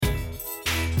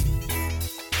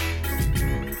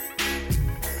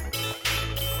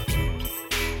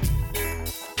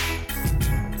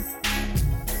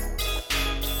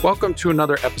Welcome to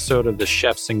another episode of the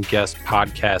Chefs and Guests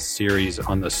podcast series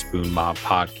on the Spoon Mob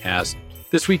podcast.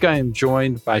 This week I am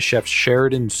joined by Chef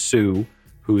Sheridan Su,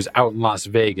 who's out in Las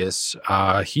Vegas.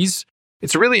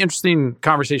 It's a really interesting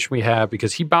conversation we have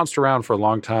because he bounced around for a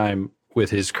long time with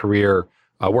his career,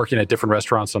 working at different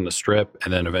restaurants on the Strip,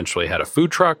 and then eventually had a food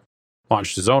truck,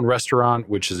 launched his own restaurant,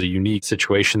 which is a unique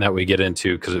situation that we get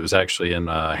into because it was actually in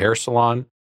a hair salon,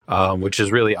 which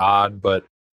is really odd,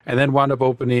 and then wound up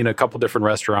opening a couple different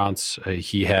restaurants.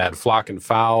 He had Flock and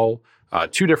Fowl,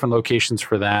 two different locations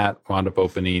for that. Wound up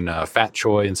opening Fat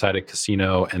Choi inside a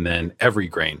casino, and then Every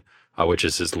Grain, which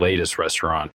is his latest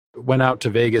restaurant. Went out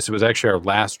to Vegas. It was actually our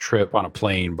last trip on a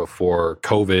plane before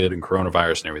COVID and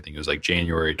coronavirus and everything. It was like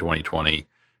January 2020.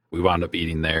 We wound up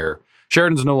eating there.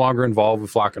 Sheridan's no longer involved with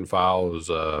Flock and Fowl. It was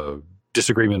a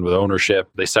disagreement with ownership.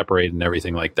 They separated and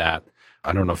everything like that.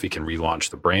 I don't know if he can relaunch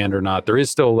the brand or not. There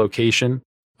is still a location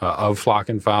of Flock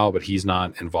and Fowl, but he's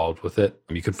not involved with it.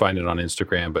 You can find it on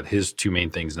Instagram, but his two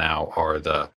main things now are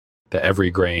the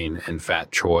Every Grain and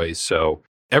Fat Choi. So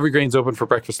Every Grain's open for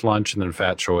breakfast, lunch, and then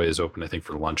Fat Choi is open, I think,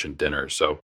 for lunch and dinner.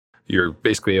 So you're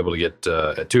basically able to get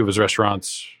at two of his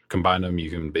restaurants, combine them.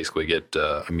 You can basically get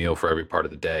a meal for every part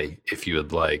of the day if you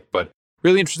would like. But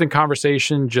really interesting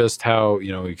conversation, just how,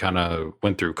 he kind of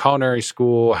went through culinary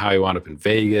school, how he wound up in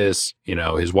Vegas.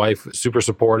 His wife is super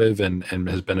supportive and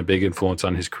has been a big influence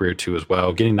on his career too as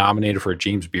well. Getting nominated for a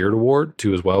James Beard Award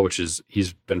too as well, which is,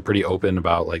 he's been pretty open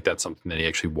about that's something that he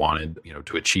actually wanted,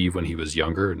 to achieve when he was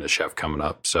younger and a chef coming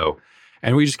up. So,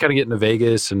 and we just kind of get into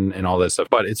Vegas and all that stuff.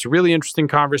 But it's a really interesting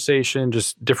conversation,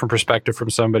 just different perspective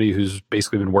from somebody who's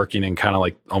basically been working in kind of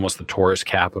like almost the tourist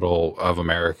capital of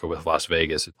America with Las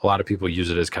Vegas. A lot of people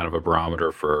use it as kind of a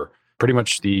barometer for pretty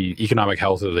much the economic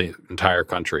health of the entire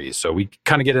country. So we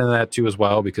kind of get into that too as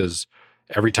well, because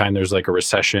every time there's like a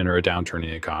recession or a downturn in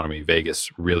the economy,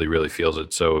 Vegas really, really feels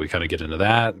it. So we kind of get into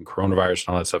that and coronavirus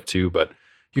and all that stuff too. But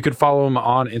you can follow him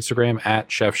on Instagram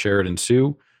at Chef Sheridan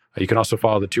Su. You can also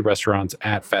follow the two restaurants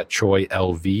at Fat Choi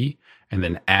LV and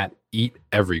then at Eat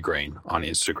Every Grain on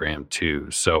Instagram too.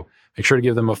 So make sure to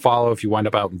give them a follow if you wind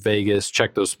up out in Vegas.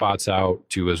 Check those spots out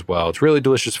too as well. It's really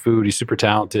delicious food. He's super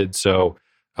talented. So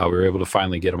we were able to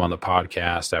finally get him on the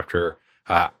podcast after,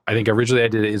 I think originally I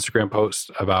did an Instagram post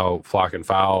about Flock and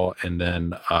Fowl, and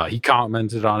then he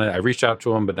commented on it. I reached out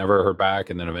to him, but never heard back.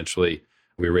 And then eventually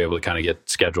we were able to kind of get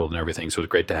scheduled and everything. So it was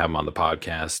great to have him on the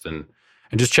podcast and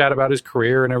just chat about his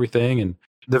career and everything. And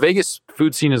the Vegas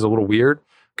food scene is a little weird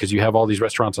because you have all these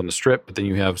restaurants on the Strip, but then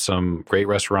you have some great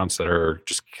restaurants that are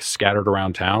just scattered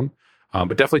around town.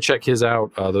 But definitely check his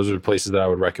out. Those are the places that I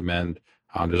would recommend.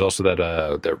 There's also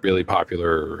that really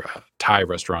popular Thai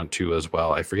restaurant too as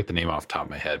well. I forget the name off the top of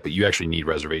my head, but you actually need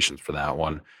reservations for that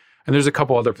one. And there's a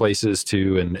couple other places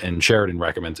too, and Sheridan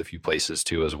recommends a few places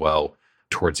too as well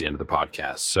towards the end of the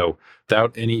podcast. So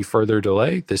without any further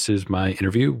delay, this is my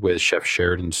interview with Chef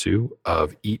Sheridan Su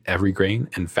of Eat Every Grain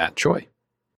and Fat Choi.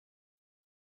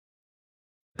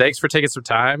 Thanks for taking some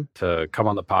time to come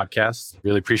on the podcast.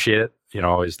 Really appreciate it.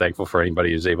 Always thankful for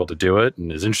anybody who's able to do it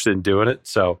and is interested in doing it.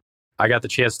 So I got the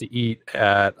chance to eat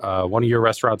at one of your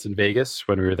restaurants in Vegas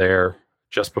when we were there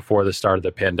just before the start of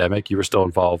the pandemic. You were still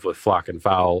involved with Flock and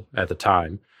Fowl at the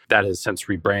time. That has since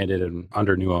rebranded and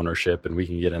under new ownership, and we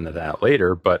can get into that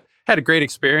later. But had a great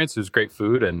experience. It was great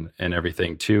food and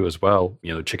everything too as well.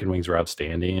 The chicken wings were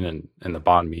outstanding, and the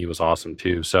banh mi was awesome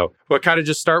too. So we'll kind of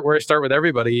just start where I start with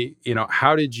everybody.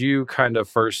 How did you kind of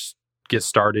first get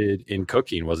started in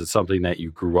cooking? Was it something that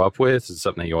you grew up with? Is it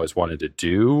something that you always wanted to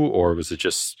do? Or was it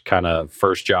just kind of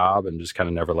first job and just kind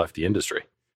of never left the industry?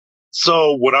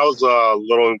 So when I was a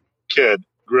little kid,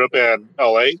 grew up in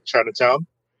LA, Chinatown.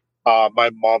 My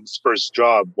mom's first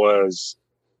job was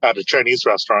at a Chinese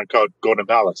restaurant called Golden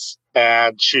Palace.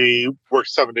 And she worked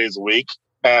 7 days a week.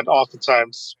 And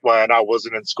oftentimes when I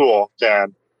wasn't in school,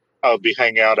 then I would be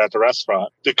hanging out at the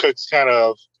restaurant. The cooks kind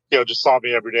of, just saw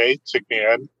me every day, took me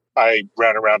in. I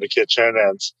ran around the kitchen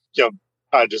and,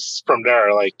 I just from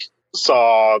there,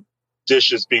 saw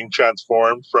dishes being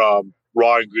transformed from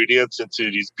raw ingredients into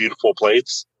these beautiful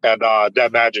plates. And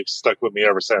that magic stuck with me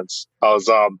ever since. I was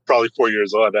probably 4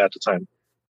 years old at the time.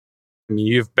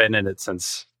 You've been in it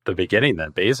since the beginning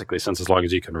then, basically, since as long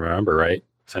as you can remember, right?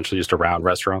 Essentially just around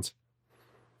restaurants.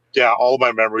 Yeah, all of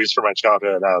my memories from my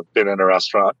childhood have been in a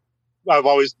restaurant. I've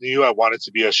always knew I wanted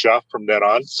to be a chef from then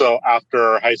on. So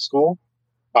after high school,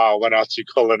 went out to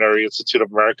Culinary Institute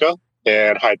of America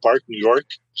in Hyde Park, New York.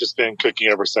 Just been cooking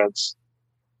ever since.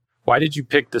 Why did you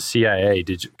pick the CIA?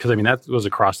 Did you, because I mean, that was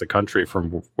across the country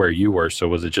from where you were. So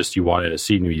was it just you wanted to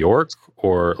see New York,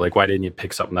 or like, why didn't you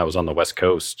pick something that was on the West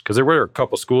Coast? Because there were a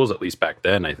couple schools, at least back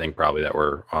then, I think probably that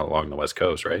were along the West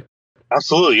Coast, right?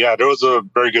 Absolutely. Yeah. There was a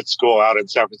very good school out in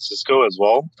San Francisco as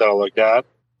well that I looked at.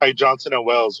 Johnson and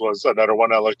Wales was another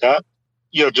one I looked at.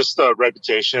 Just the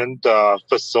reputation, the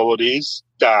facilities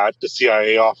that the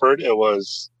CIA offered,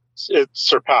 it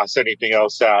surpassed anything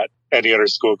else that any other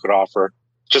school could offer.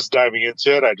 Just diving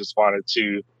into it, I just wanted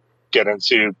to get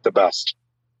into the best.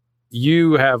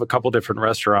 You have a couple different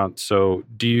restaurants. So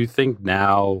do you think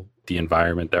now the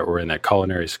environment that we're in at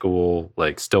culinary school,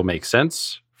 like, still makes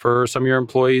sense for some of your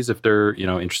employees if they're,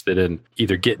 interested in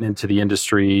either getting into the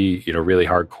industry, really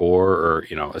hardcore, or,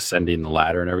 ascending the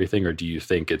ladder and everything? Or do you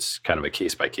think it's kind of a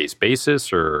case by case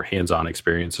basis, or hands-on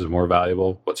experience is more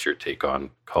valuable? What's your take on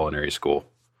culinary school?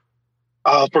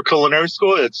 For culinary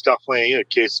school, it's definitely a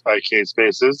case by case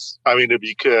basis. I mean, if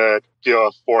you could,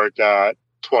 afford that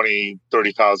 20,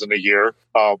 30,000 a year,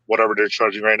 whatever they're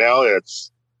charging right now,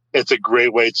 it's a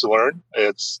great way to learn.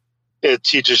 It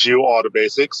teaches you all the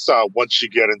basics. Once you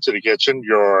get into the kitchen,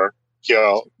 you're,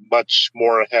 much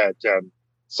more ahead than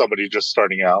somebody just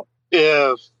starting out.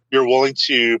 If you're willing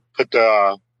to put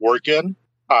the work in,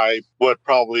 I would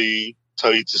probably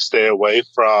tell you to stay away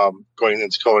from going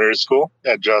into culinary school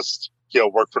and just,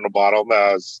 work from the bottom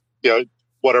as,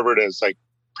 whatever it is, like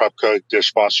prep cook,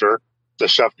 dishwasher. The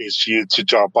chef needs you to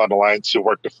jump on the line to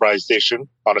work the fry station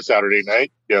on a Saturday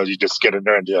night. You just get in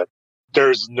there and do it.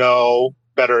 There's no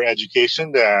better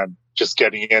education than just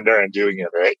getting in there and doing it,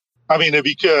 right? I mean, if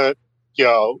you could,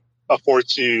 afford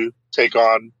to take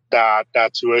on that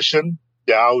tuition,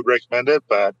 yeah, I would recommend it.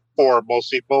 But for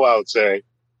most people, I would say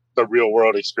the real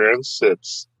world experience,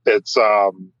 it's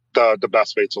the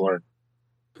best way to learn.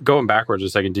 Going backwards a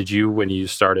second, when you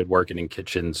started working in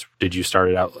kitchens, did you start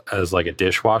it out as like a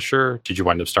dishwasher? Did you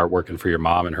wind up start working for your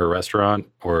mom in her restaurant,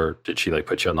 or did she like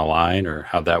put you on the line, or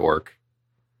how'd that work?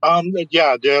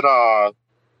 Yeah, I did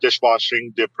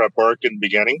dishwashing, did prep work in the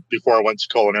beginning before I went to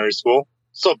culinary school.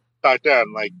 So back then,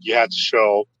 like, you had to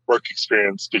show work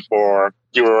experience before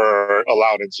you were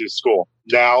allowed into school.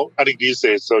 Now, I think these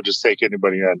days they'll just take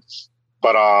anybody in.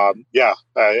 But yeah,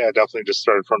 I definitely just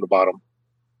started from the bottom.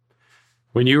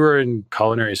 When you were in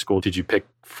culinary school, did you pick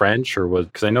French, or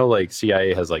because I know like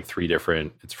CIA has like three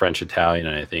different, it's French, Italian,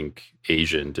 and I think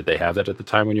Asian. Did they have that at the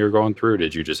time when you were going through, or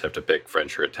did you just have to pick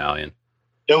French or Italian?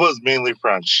 It was mainly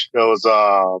French. It was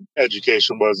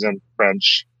education was in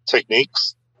French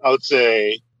techniques. I would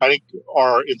say I think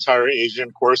our entire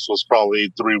Asian course was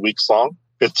probably 3 weeks long.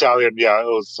 Italian, yeah, it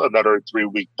was another 3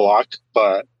 week block,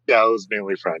 but yeah, it was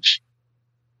mainly French.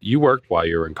 You worked while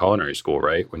you were in culinary school,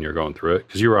 right? When you were going through it,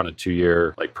 because you were on a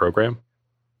 2-year like program.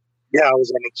 Yeah, I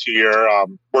was on a 2 year.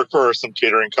 Worked for some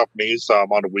catering companies on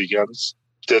the weekends.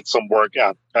 Did some work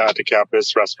at the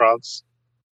campus restaurants.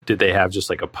 Did they have just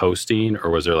like a posting, or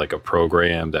was there like a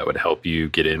program that would help you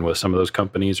get in with some of those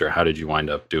companies, or how did you wind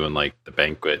up doing like the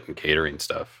banquet and catering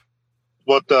stuff?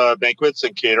 With the banquets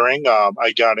and catering,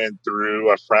 I got in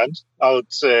through a friend. I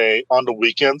would say on the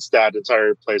weekends, that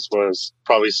entire place was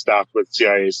probably staffed with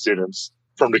CIA students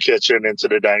from the kitchen into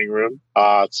the dining room.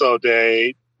 And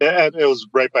it was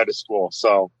right by the school.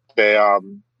 So they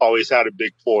always had a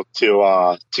big pool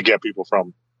to get people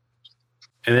from.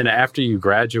 And then after you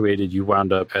graduated, you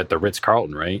wound up at the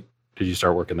Ritz-Carlton, right? Did you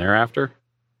start working there after?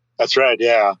 That's right.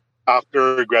 Yeah.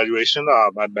 After graduation,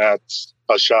 I met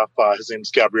a chef. His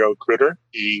name's Gabriel Critter.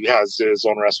 He has his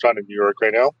own restaurant in New York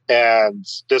right now. And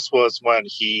this was when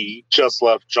he just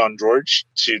left John George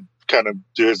to kind of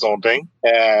do his own thing.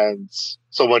 And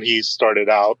so when he started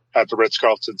out at the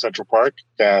Ritz-Carlton Central Park,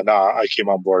 then I came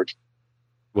on board.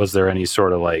 Was there any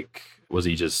sort of like, was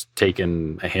he just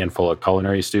taking a handful of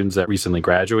culinary students that recently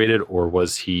graduated, or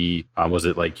was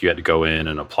it like you had to go in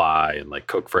and apply and like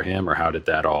cook for him, or how did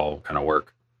that all kind of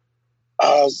work?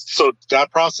 So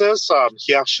that process,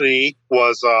 he actually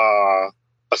was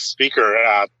a speaker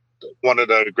at one of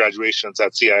the graduations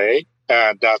at CIA.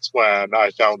 And that's when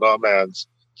I found him and,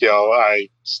 I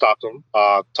stopped him,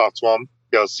 talked to him,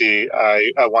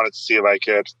 I wanted to see if I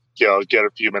could, get a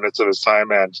few minutes of his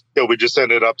time. And, we just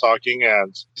ended up talking,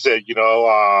 and he said,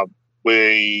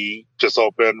 we just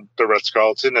opened the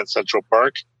Ritz-Carlton in Central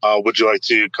Park. Would you like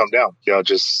to come down?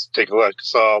 Just take a look.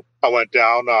 So I went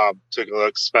down, took a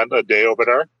look, spent a day over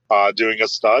there, doing a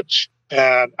studge.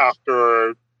 And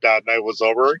after that night was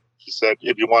over, he said,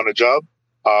 if you want a job,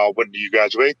 when do you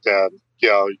graduate? Then,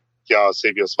 I'll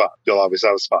save you a spot. You'll always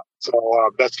have a spot. So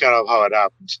that's kind of how it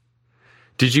happened.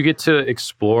 Did you get to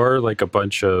explore like a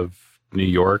bunch of New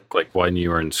York, like when you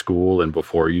were in school and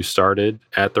before you started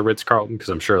at the Ritz-Carlton? Because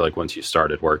I'm sure like once you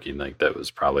started working, like that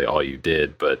was probably all you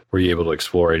did. But were you able to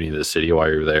explore any of the city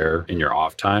while you were there in your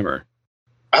off time or?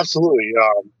 Absolutely.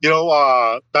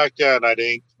 Back then, I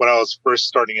think when I was first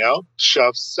starting out,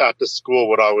 chefs at the school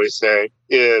would always say,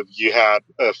 if you had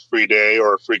a free day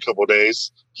or a free couple of days,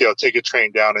 take a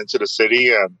train down into the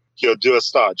city and, do a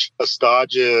stage. A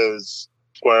stage is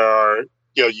where,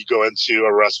 you go into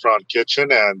a restaurant kitchen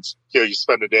and, you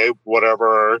spend a day,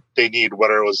 whatever they need,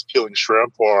 whether it was peeling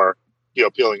shrimp or,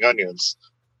 peeling onions.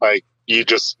 Like you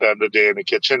just spend a day in the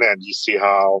kitchen and you see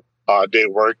how they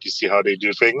work, you see how they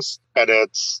do things, and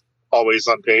it's always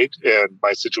unpaid in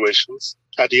my situations.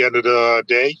 At the end of the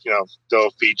day,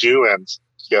 they'll feed you and,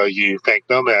 you thank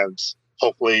them and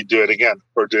hopefully do it again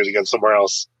or do it again somewhere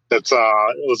else. It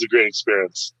was a great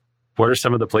experience. What are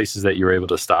some of the places that you were able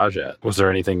to stage at? Was there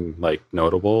anything like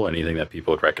notable, anything that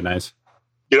people would recognize?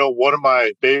 One of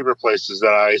my favorite places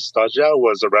that I staged at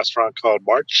was a restaurant called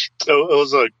March. It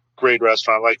was a great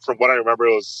restaurant. Like from what I remember,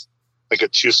 it was like a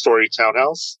 2-story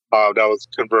townhouse that was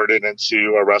converted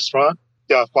into a restaurant.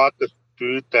 Yeah, I thought the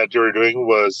food that they were doing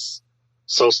was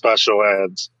so special.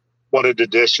 And one of the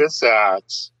dishes that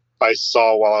I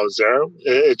saw while I was there,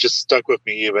 it just stuck with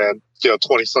me even,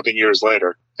 20 something years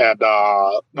later. And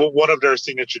one of their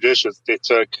signature dishes, they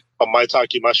took a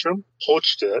maitake mushroom,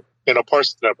 poached it in a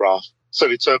parsnip broth. So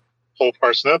they took whole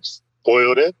parsnips,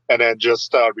 boiled it, and then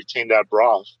just retained that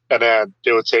broth. And then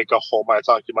they would take a whole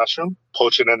maitake mushroom,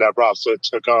 poach it in that broth. So it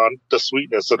took on the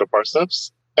sweetness of the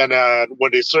parsnips. And then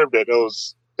when they served it, it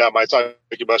was that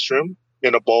maitake mushroom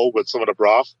in a bowl with some of the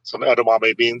broth, some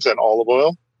edamame beans and olive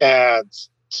oil. And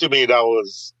to me, that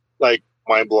was like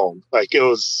mind blown. Like it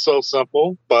was so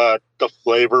simple, but the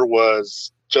flavor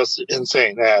was just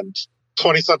insane. And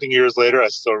 20 something years later, I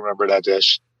still remember that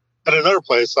dish. And another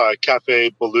place,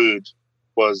 Cafe Boulud,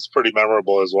 was pretty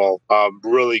memorable as well.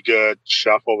 Really good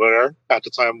chef over there at the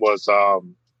time was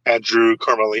Andrew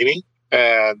Carmelini.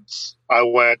 And I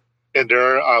went in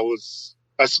there. I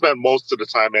spent most of the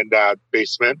time in that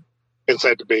basement,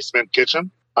 inside the basement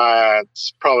kitchen. And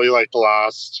probably like the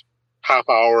last half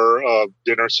hour of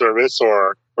dinner service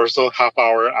or so half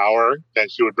hour, then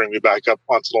he would bring me back up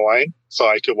onto the line so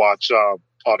I could watch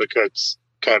all the cooks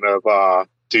kind of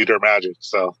do their magic.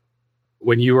 So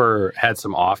when you had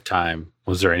some off time,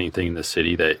 was there anything in the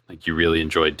city that like you really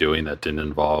enjoyed doing that didn't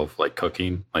involve like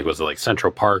cooking? Like was it like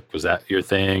Central Park? Was that your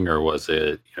thing, or was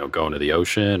it going to the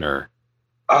ocean? Or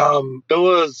it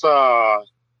was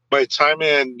my time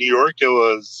in New York. It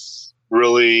was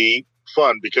really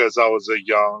fun because I was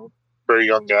very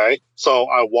young guy. So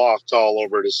I walked all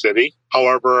over the city.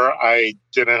 However, I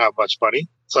didn't have much money,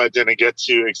 so I didn't get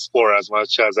to explore as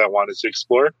much as I wanted to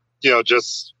explore.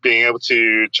 Just being able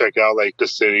to check out like the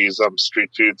city's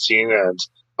street food scene and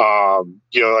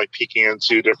like peeking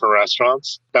into different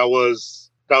restaurants. That was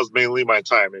mainly my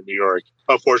time in New York.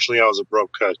 Unfortunately, I was a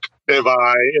broke cook. If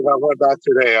I went back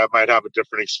today, I might have a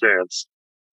different experience.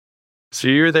 So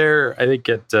you're there, I think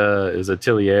it was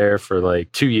Atelier for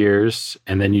like 2 years,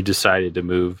 and then you decided to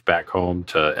move back home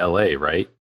to LA, right?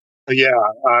 Yeah,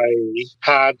 I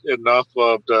had enough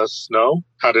of the snow,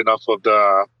 had enough of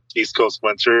the East Coast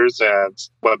winters, and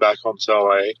went back home to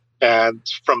LA. And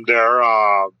from there,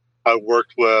 I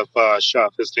worked with a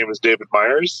chef. His name is David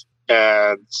Myers.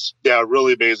 And yeah,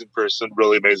 really amazing person,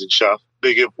 really amazing chef.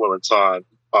 Big influence on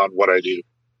what I do.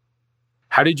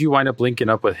 How did you wind up linking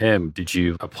up with him? Did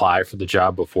you apply for the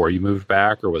job before you moved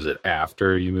back, or was it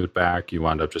after you moved back? You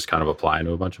wound up just kind of applying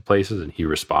to a bunch of places and he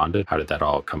responded? How did that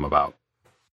all come about?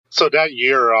 So that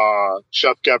year,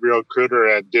 Chef Gabriel Kruder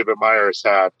and David Myers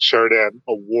had shared an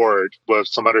award with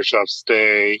some other chefs.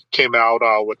 They came out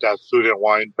with that Food and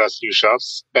Wine Best New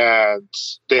Chefs, and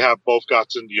they have both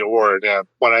gotten the award. And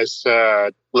when I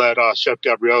said, let Chef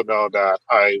Gabriel know that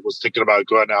I was thinking about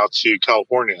going out to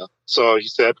California. So he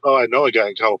said, oh, I know a guy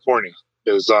in California.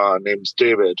 His name's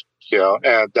David,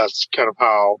 and that's kind of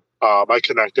how I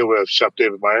connected with Chef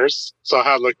David Myers. So I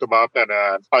had looked him up, and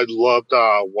I loved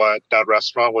what that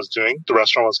restaurant was doing. The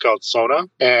restaurant was called Sona,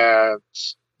 and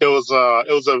it was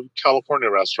a California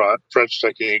restaurant, French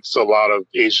techniques, a lot of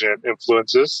Asian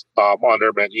influences on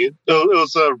their menu. It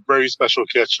was a very special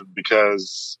kitchen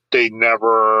because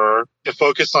it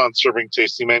focused on serving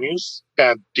tasting menus,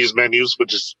 and these menus would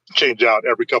just change out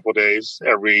every couple of days,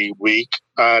 every week,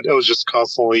 and it was just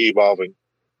constantly evolving.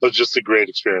 It was just a great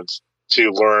experience to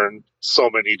learn so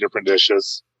many different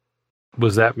dishes.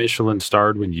 Was that Michelin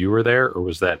starred when you were there, or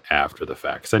was that after the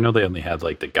fact? Because I know they only had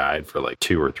like the guide for like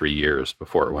 2 or 3 years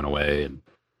before it went away. And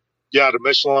Yeah, the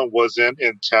Michelin wasn't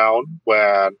in town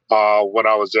when I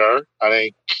was there. I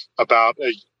think about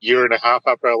a year and a half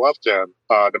after I left, and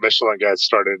the Michelin guys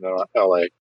started in LA.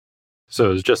 So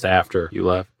it was just after you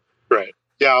left. Right.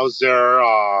 Yeah, I was there.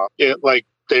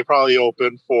 They probably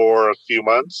opened for a few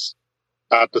months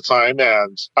at the time,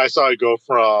 and I saw it go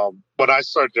from when I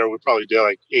started there. We probably did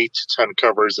like 8 to 10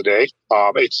 covers a day,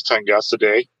 8 to 10 guests a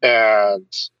day, and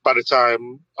by the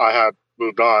time I had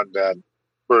moved on, then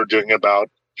we're doing about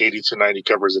 80 to 90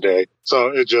 covers a day. So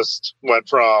it just went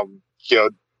from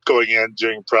going in,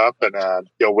 doing prep, and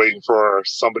then waiting for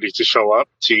somebody to show up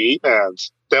to eat, and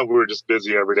then we were just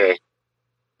busy every day.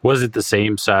 Was it the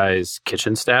same size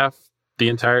kitchen staff the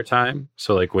entire time?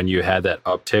 So like when you had that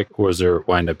uptick, was there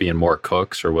wind up being more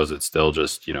cooks, or was it still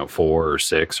just, 4 or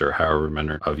 6 or however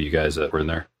many of you guys that were in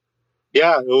there?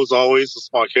 Yeah, it was always a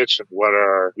small kitchen,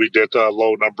 whether we did a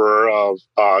low number of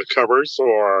covers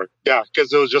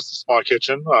because it was just a small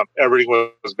kitchen. Everything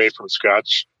was made from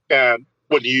scratch. And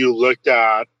when you looked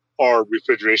at our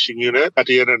refrigeration unit at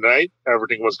the end of the night,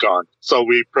 everything was gone. So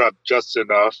we prepped just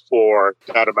enough for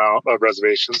that amount of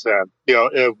reservations. And,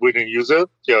 if we didn't use it,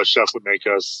 chef would make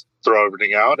us throw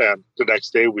everything out. And the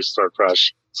next day we start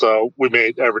fresh. So we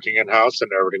made everything in-house and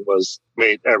everything was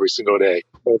made every single day.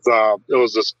 It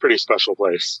was this pretty special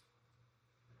place.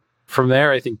 From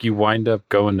there, I think you wind up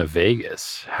going to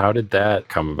Vegas. How did that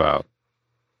come about?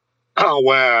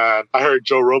 When I heard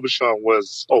Joe Robuchon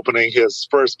was opening his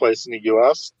first place in the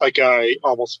U.S., like I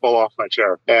almost fell off my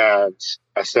chair, and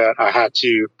I said I had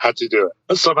to do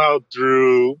it. Somehow,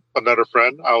 through another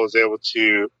friend, I was able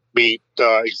to meet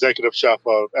the executive chef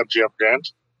of MGM Grand,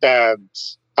 and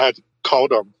I had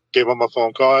called him, gave him a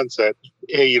phone call, and said,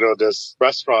 "Hey, this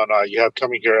restaurant you have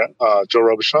coming here, Joe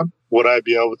Robuchon, would I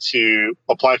be able to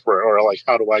apply for it, or like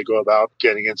how do I go about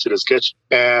getting into this kitchen?"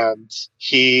 And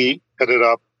he ended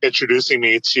up introducing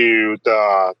me to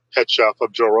the head chef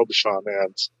of Joe Robuchon,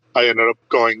 and I ended up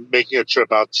making a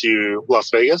trip out to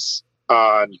Las Vegas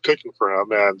and cooking for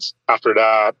him. And after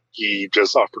that, he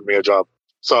just offered me a job.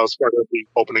 So I was part of the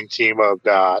opening team of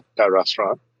that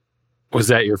restaurant. Was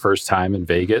that your first time in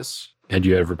Vegas? Had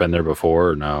you ever been there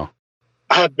before or no?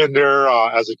 I had been there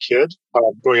as a kid,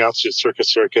 going out to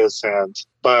Circus,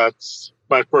 but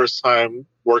my first time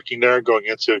working there, going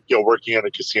into working in a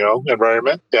casino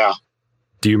environment. Yeah.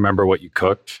 Do you remember what you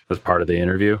cooked as part of the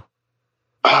interview?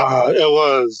 It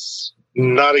was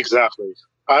not exactly.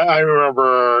 I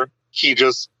remember he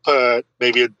just put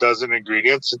maybe a dozen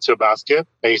ingredients into a basket,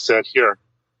 and he said, "Here,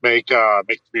 make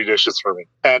 3 dishes for me."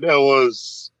 And it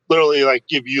was literally like,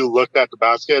 if you looked at the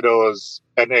basket, it was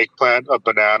an eggplant, a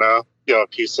banana, a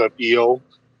piece of eel.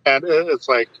 And it's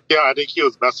like, I think he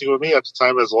was messing with me at the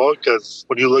time as well, because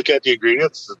when you look at the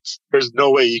ingredients, there's no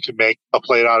way you can make a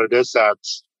plate out of this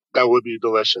that would be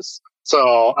delicious.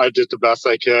 So I did the best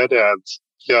I could, and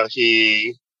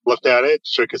he looked at it,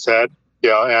 shook his head,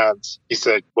 and he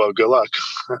said, "Well, good luck."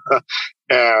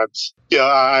 And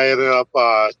I ended up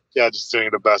just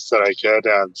doing the best that I could,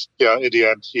 and in the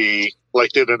end, he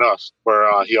liked it enough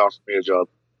where he offered me a job.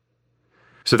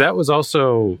 So that was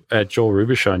also at Joel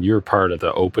Robuchon. You were part of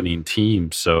the opening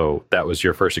team, so that was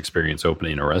your first experience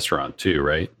opening a restaurant too,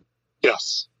 right?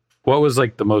 Yes. What was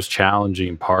like the most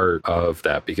challenging part of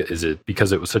that? Because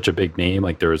it was such a big name,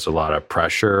 like there was a lot of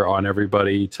pressure on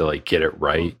everybody to like get it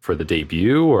right for the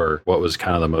debut, or what was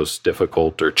kind of the most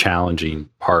difficult or challenging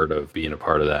part of being a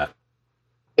part of that?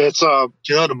 It's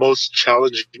the most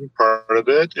challenging part of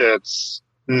it. It's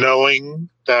knowing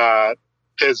that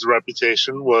his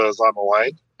reputation was on the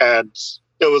line, and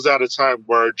it was at a time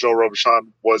where Joe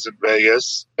Robuchon was in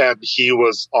Vegas, and he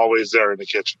was always there in the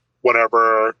kitchen.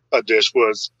 Whenever a dish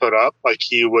was put up, like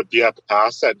he would be at the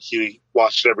pass and he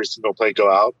watched every single plate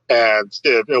go out. And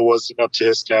if it wasn't up to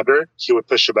his standard, he would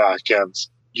push it back and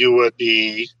you would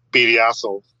be the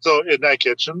asshole. So in that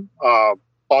kitchen, all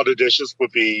the dishes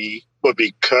would be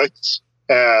cooked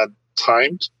and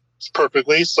timed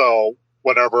perfectly. So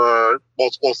whenever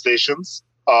multiple stations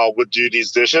would do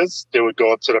these dishes, they would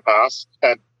go up to the pass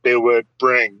and they would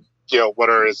bring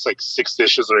whether it's like 6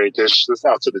 dishes or 8 dishes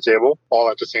out to the table all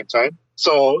at the same time.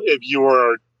 So if you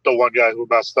were the one guy who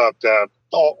messed up, then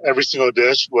every single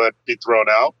dish would be thrown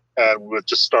out and would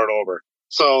just start over.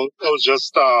 So it was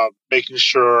just making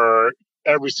sure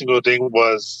every single thing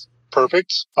was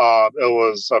perfect. It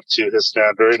was up to his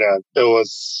standard, and it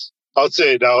was, I would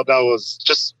say that was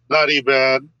just not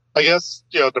even, I guess,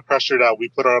 the pressure that we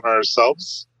put on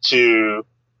ourselves to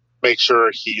make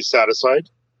sure he's satisfied.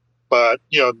 But,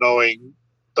 knowing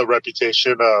the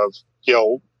reputation of,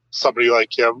 somebody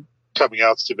like him coming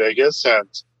out to Vegas, and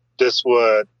this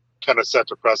would kind of set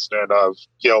the precedent of,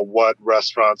 what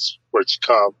restaurants were to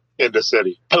come in the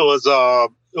city.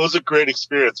 It was a great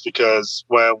experience because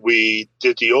when we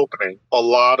did the opening, a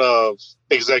lot of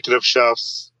executive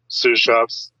chefs, sous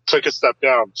chefs took a step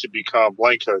down to become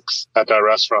line cooks at that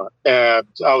restaurant. And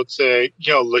I would say,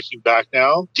 looking back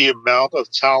now, the amount of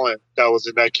talent that was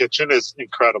in that kitchen is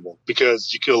incredible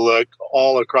because you can look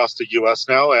all across the US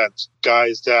now and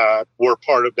guys that were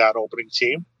part of that opening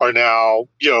team are now,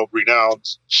 renowned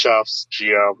chefs,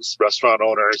 GMs, restaurant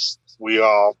owners. We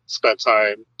all spent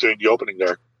time doing the opening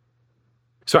there.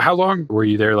 So how long were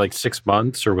you there? Like 6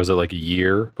 months, or was it like a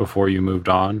year before you moved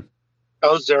on? I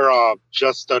was there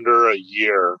just under a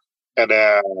year. And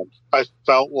then I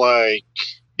felt like,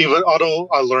 even although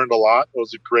I learned a lot, it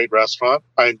was a great restaurant.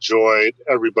 I enjoyed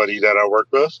everybody that I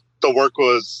worked with. The work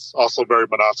was also very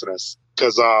monotonous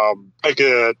because I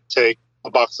could take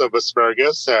a box of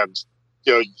asparagus and,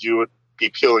 you would be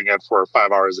peeling it for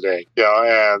 5 hours a day.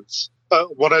 And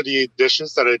one of the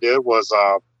dishes that I did was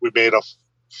we made a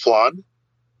flan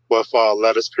with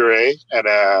lettuce puree, and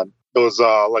then it was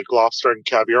like lobster and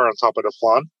caviar on top of the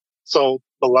flan. So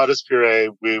the lettuce puree,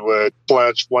 we would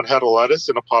blanch one head of lettuce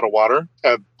in a pot of water,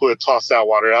 and we would toss that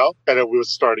water out, and then we would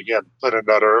start again, put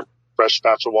another fresh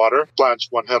batch of water, blanch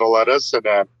one head of lettuce, and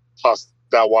then toss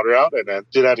that water out, and then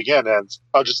do that again. And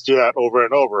I'll just do that over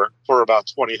and over for about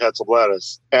 20 heads of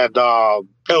lettuce. And it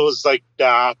was like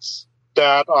that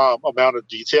amount of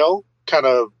detail kind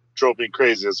of drove me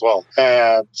crazy as well.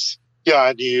 And yeah,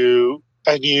 I knew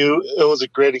it was a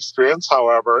great experience.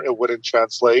 However, it wouldn't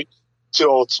translate to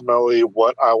ultimately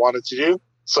what I wanted to do.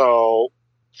 So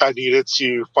I needed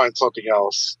to find something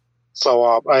else. So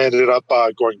I ended up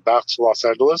going back to Los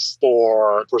Angeles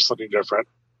for something different.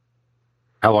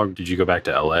 How long did you go back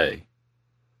to LA?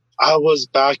 I was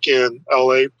back in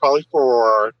LA probably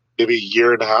for maybe a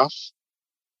year and a half.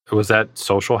 Was that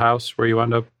Social House where you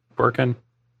wound up working?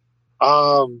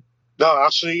 No,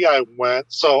 actually, I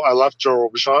left Joe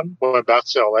Robuchon, went back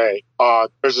to LA.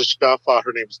 There's a chef,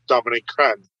 her name's Dominique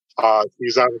Kren.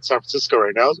 She's out in San Francisco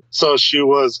right now. So she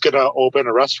was going to open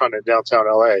a restaurant in downtown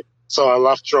LA. So I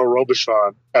left Joe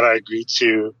Robuchon and I agreed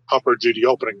to help her do the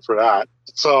opening for that.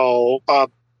 So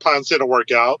plans didn't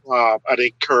work out. I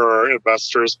think her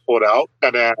investors pulled out,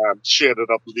 and then she ended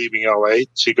up leaving LA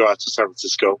to go out to San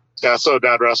Francisco. Yeah, so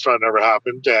that restaurant never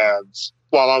happened. And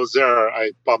while I was there,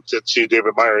 I bumped into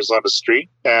David Myers on the street,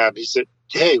 and he said,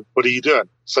 "Hey, what are you doing?"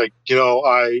 It's like,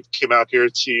 I came out here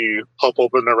to help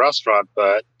open a restaurant,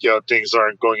 but, things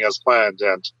aren't going as planned.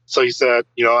 And so he said,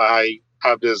 I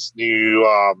have this new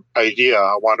idea.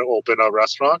 I want to open a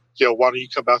restaurant. Why don't you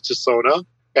come back to Sona?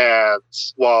 And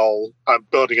while I'm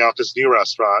building out this new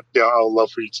restaurant, I would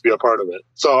love for you to be a part of it.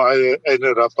 So I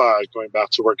ended up going back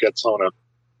to work at Sona.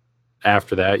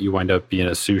 After that, you wind up being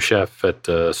a sous chef at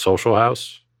Social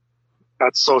House?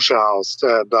 At Social House.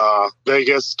 And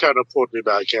Vegas kind of pulled me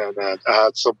back in. And I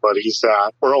had some buddies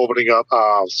that were opening up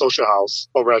Social House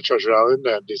over at Treasure Island.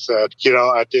 And they said,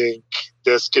 I think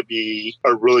this could be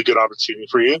a really good opportunity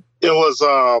for you. It was,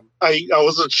 I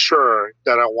wasn't sure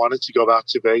that I wanted to go back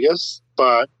to Vegas,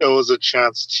 but it was a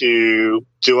chance to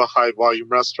do a high volume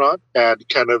restaurant and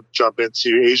kind of jump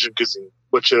into Asian cuisine,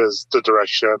 which is the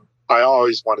direction I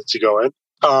always wanted to go in.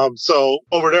 So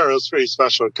over there, it was pretty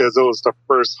special because it was the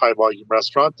first high volume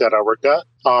restaurant that I worked at.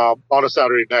 On a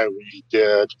Saturday night, we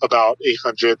did about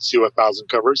 800 to 1,000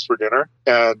 covers for dinner.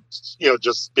 And,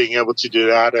 just being able to do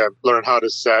that and learn how to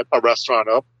set a restaurant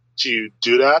up to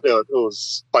do that, it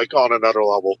was like on another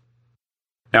level.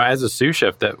 Now, as a sous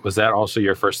chef, was that also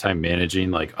your first time managing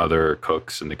like other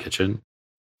cooks in the kitchen?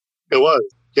 It was.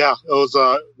 Yeah, it was.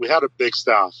 We had a big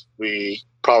staff. We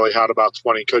probably had about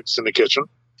 20 cooks in the kitchen.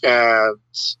 And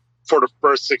for the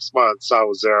first 6 months, I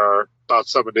was there about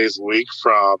 7 days a week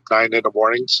from 9 in the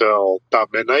morning till about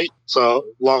midnight. So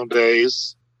long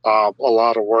days, a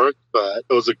lot of work, but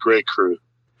it was a great crew.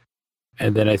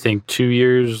 And then I think 2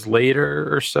 years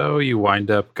later or so, you wind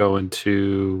up going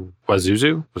to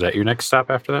Pazuzu. Was that your next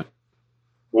stop after that?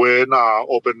 We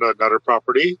opened another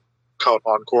property called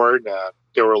Encore, and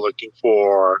they were looking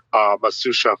for a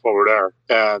sous chef over there.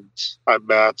 And I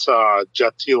met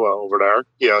Jeff Tila over there.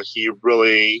 He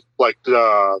really liked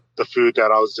the food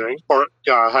that I was doing.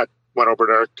 I had went over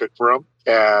there, cooked for him.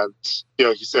 And,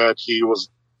 he said he was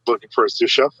looking for a sous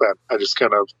chef, and I just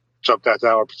kind of jumped at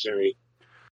that opportunity.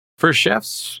 For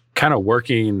chefs kind of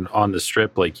working on the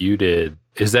Strip like you did,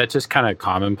 is that just kind of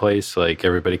commonplace? Like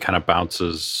everybody kind of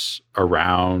bounces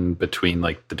around between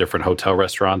like the different hotel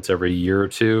restaurants every year or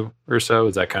two or so?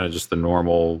 Is that kind of just the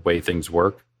normal way things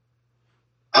work?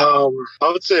 I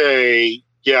would say,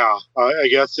 yeah. I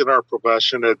guess in our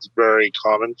profession, it's very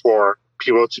common for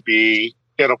people to be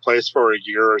in a place for a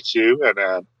year or two and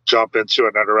then jump into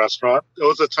another restaurant. It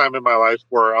was a time in my life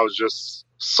where I was just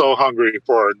so hungry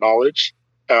for knowledge.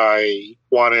 I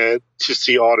wanted to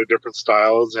see all the different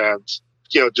styles and,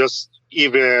 just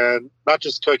even not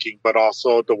just cooking, but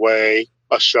also the way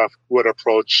a chef would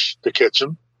approach the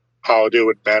kitchen, how they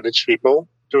would manage people.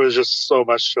 There was just so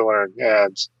much to learn.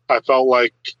 And I felt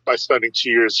like by spending 2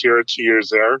 years here, 2 years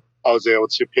there, I was able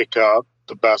to pick up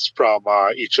the best from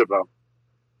each of them.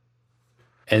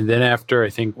 And then after, I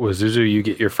think, Wazuzu, you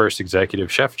get your first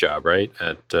executive chef job, right?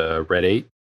 At Red 8?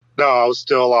 No, I was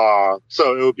still,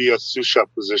 so it would be a sous chef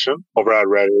position over at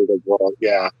Red 8 as well.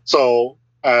 Yeah. So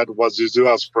at Wazuzu,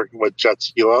 I was working with Jet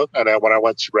Tequila. And then when I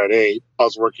went to Red 8, I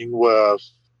was working with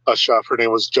a chef. Her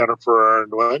name was Jennifer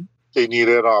Nguyen. They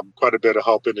needed quite a bit of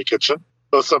help in the kitchen.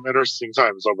 There was some interesting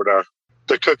times over there.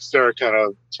 The cooks there kind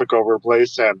of took over the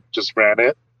place and just ran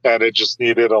it. And it just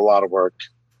needed a lot of work.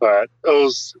 But it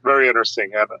was very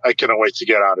interesting, and I cannot wait to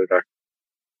get out of there.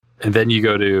 And then you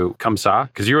go to Comme Ça,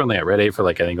 because you were only at Red 8 for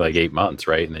I think 8 months,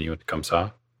 right? And then you went to Comme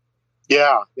Ça?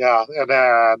 Yeah. And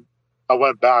then I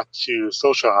went back to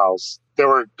Social House. They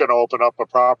were going to open up a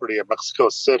property in Mexico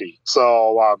City.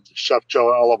 So Chef Joe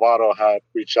Elevado had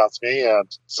reached out to me and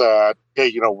said,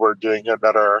 hey, we're doing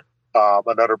another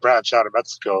branch out of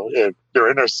Mexico. If you're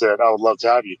interested, I would love to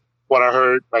have you. When I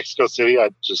heard Mexico City, I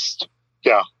just,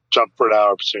 jumped for that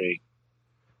opportunity.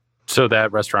 So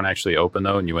that restaurant actually opened,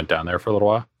 though, and you went down there for a little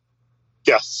while?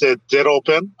 Yes, it did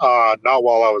open, not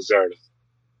while I was there.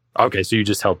 Okay, so you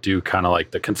just helped do kind of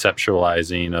like the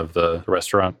conceptualizing of the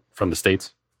restaurant from the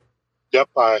States? Yep,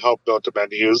 I helped build the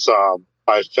menus.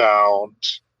 I found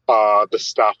the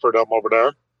staff for them over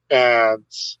there. And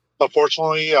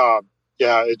unfortunately,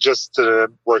 it just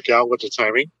didn't work out with the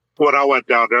timing. When I went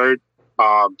down there,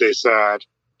 they said,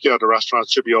 the restaurant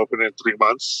should be open in 3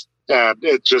 months. And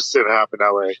it just didn't happen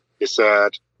that way. They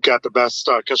said, got the best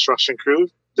construction crew.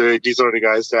 These are the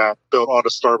guys that built all the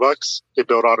Starbucks. They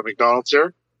built all the McDonald's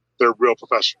here. They're real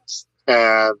professionals.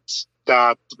 And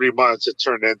that 3 months, it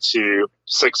turned into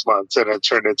 6 months and it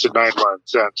turned into 9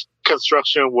 months. And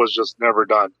construction was just never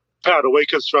done. Yeah, the way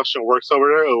construction works over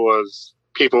there, it was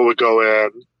people would go in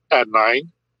at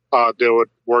 9. They would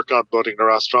work on building the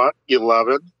restaurant.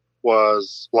 11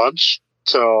 was lunch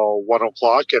till 1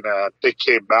 o'clock, and then they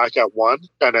came back at 1,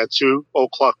 and at 2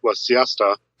 o'clock was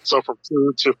siesta. So from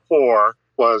 2 to 4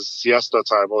 was siesta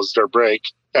time, was their break,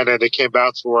 and then they came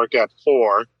back to work at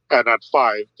 4, and at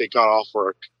 5 they got off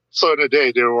work. So in a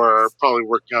day they were probably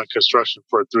working on construction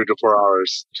for 3 to 4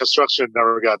 hours. Construction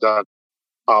never got done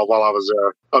while I was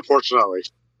there, unfortunately.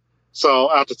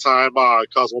 So at the time,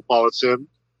 Cosmopolitan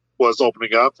was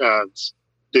opening up, and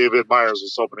David Myers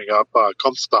was opening up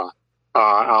Comme Ça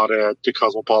out at the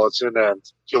Cosmopolitan, and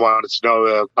he wanted to know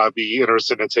if I'd be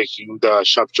interested in taking the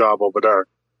chef job over there.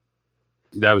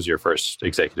 That was your first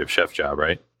executive chef job,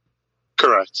 right?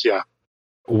 Correct, yeah.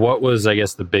 What was, I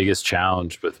guess, the biggest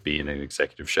challenge with being an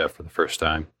executive chef for the first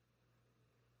time?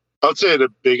 I would say the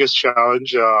biggest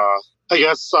challenge,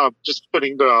 just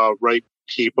putting the right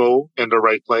people in the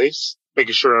right place,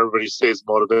 making sure everybody stays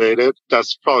motivated.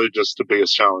 That's probably just the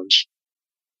biggest challenge.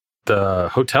 The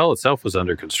hotel itself was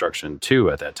under construction too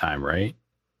at that time, right?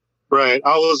 Right.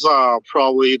 I was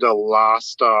probably the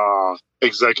last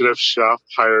executive chef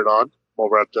hired on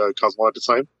over at the Cosmo at the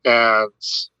time. And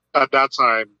at that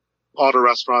time, all the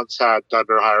restaurants had done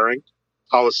their hiring.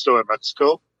 I was still in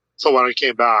Mexico. So when I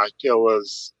came back, it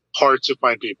was hard to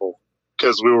find people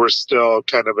because we were still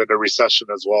kind of in a recession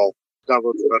as well. That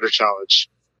was another challenge.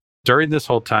 During this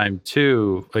whole time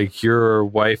too, your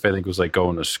wife, I think, was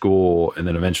going to school and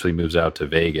then eventually moves out to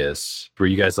Vegas. Were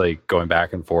you guys going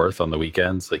back and forth on the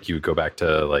weekends? You would go back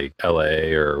to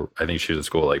LA, or I think she was in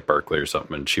school Berkeley or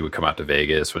something, and she would come out to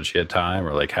Vegas when she had time,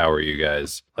 or how are you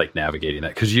guys navigating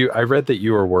that? Because I read that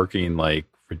you were working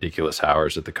ridiculous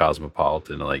hours at the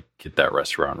Cosmopolitan to get that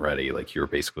restaurant ready. You were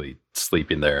basically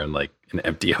sleeping there in an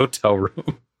empty hotel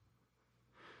room.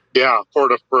 Yeah, for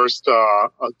the first, I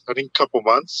think, couple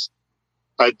months,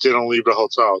 I didn't leave the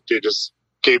hotel. They just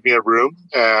gave me a room,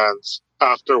 and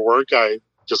after work, I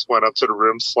just went up to the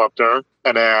room, slept there,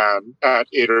 and then at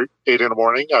 8 in the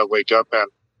morning, I wake up and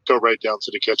go right down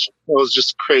to the kitchen. It was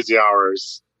just crazy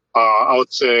hours. I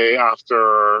would say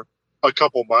after a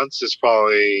couple months is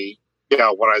probably,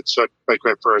 when I took my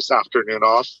first afternoon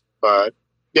off. But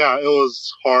yeah, it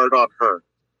was hard on her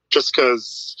just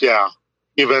because,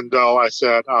 even though I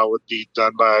said I would be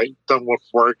done with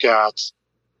work at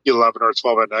 11 or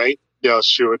 12 at night,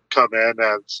 she would come in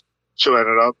and she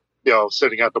ended up,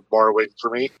 sitting at the bar waiting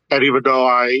for me. And even though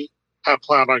I had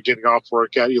planned on getting off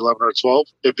work at 11 or 12,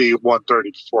 it'd be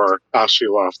 1:30 before Ashley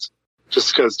left.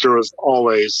 just because there was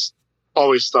always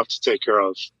stuff to take care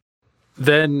of.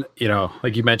 Then,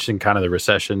 like you mentioned, kind of the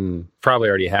recession probably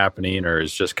already happening or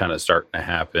is just kind of starting to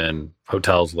happen.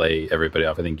 Hotels lay everybody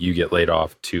off. I think you get laid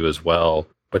off too as well.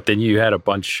 But then you had a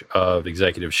bunch of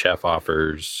executive chef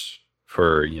offers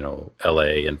for,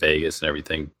 LA and Vegas and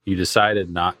everything. You decided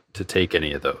not to take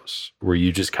any of those. Were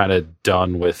you just kind of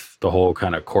done with the whole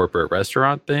kind of corporate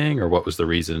restaurant thing? Or what was the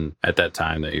reason at that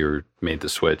time that you made the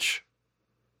switch?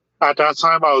 At that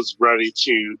time, I was ready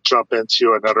to jump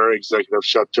into another executive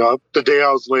chef job. The day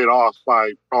I was laid off,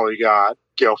 I probably got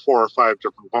 4 or 5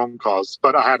 different phone calls,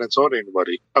 but I hadn't told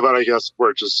anybody. But I guess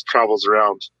word just travels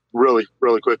around really,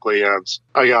 really quickly. And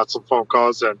I got some phone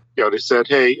calls and, they said,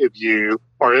 hey, if you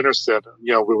are interested,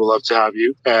 we would love to have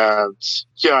you. And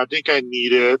I think I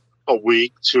needed a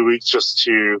week, 2 weeks just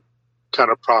to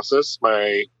kind of process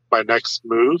my next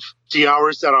move. The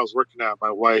hours that I was working at,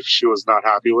 my wife, she was not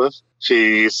happy with.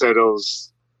 She said it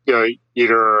was,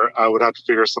 either I would have to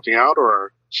figure something out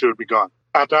or she would be gone.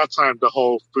 At that time, the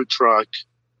whole food truck,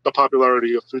 the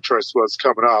popularity of food trucks was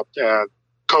coming up and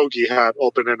Kogi had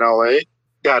opened in LA.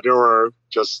 Yeah, they were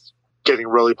just getting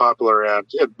really popular. And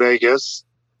in Vegas,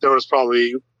 there was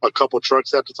probably a couple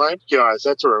trucks at the time. I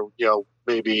said to her,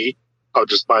 maybe I'll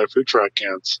just buy a food truck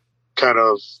and kind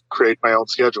of create my own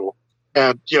schedule.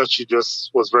 And, she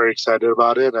just was very excited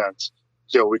about it. And,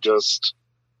 we just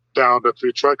found a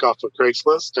food truck off of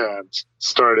Craigslist and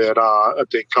started a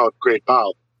thing called Great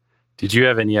Bow. Did you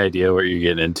have any idea what you're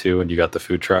getting into when you got the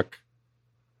food truck?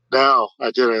 No,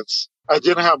 I didn't. I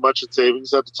didn't have much in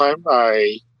savings at the time.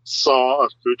 I saw a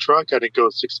food truck. I think it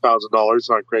was $6,000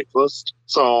 on Craigslist.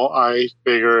 So I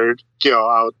figured,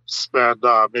 I would spend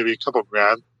maybe a couple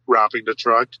grand wrapping the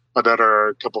truck,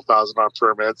 another couple thousand on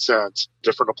permits and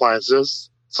different appliances.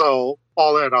 So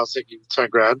all in, I was thinking 10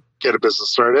 grand, get a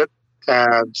business started.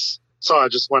 And so I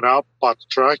just went out, bought the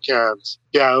truck, and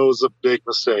it was a big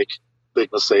mistake.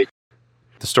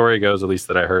 The story goes, at least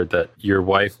that I heard, that your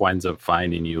wife winds up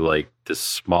finding you like this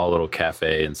small little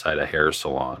cafe inside a hair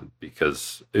salon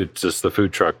because it's just the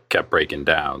food truck kept breaking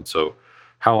down. So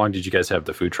how long did you guys have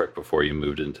the food truck before you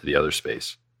moved into the other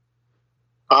space?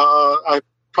 I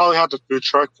probably had the food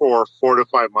truck for 4 to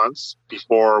 5 months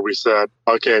before we said,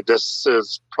 okay, this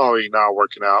is probably not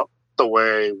working out the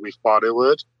way we thought it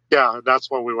would. Yeah, and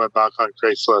that's when we went back on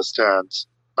Craigslist and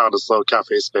found this little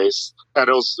cafe space. And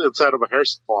it was inside of a hair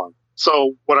salon.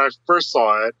 So when I first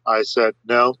saw it, I said,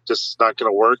 no, this is not going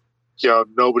to work.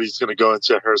 Nobody's going to go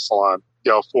into a hair salon,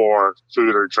 for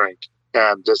food or drink.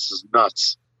 And this is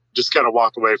nuts. Just kind of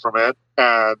walked away from it.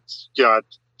 And,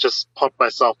 just pumped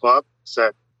myself up,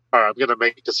 said, all right, I'm going to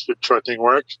make this food truck thing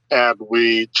work. And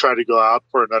we tried to go out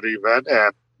for another event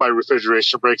and my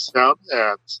refrigeration breaks down.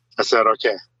 And I said,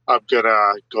 okay, I'm going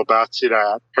to go back to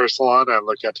that hair salon and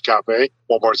look at the cafe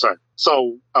one more time.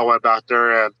 So I went back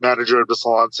there and manager of the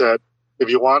salon said, if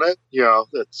you want it,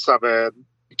 it's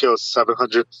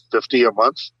 $750 a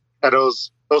month. And it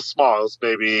was small. It was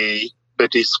maybe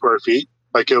 50 square feet.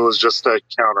 Like it was just a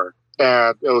counter.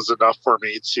 And it was enough for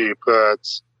me to put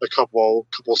a couple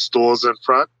stools in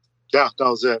front. Yeah, that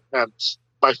was it. And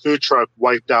my food truck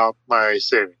wiped out my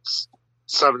savings.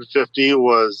 $750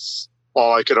 was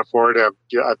all I could afford. And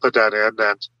I put that in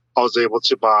and I was able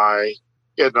to buy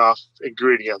enough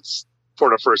ingredients for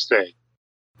the first day.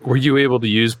 Were you able to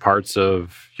use parts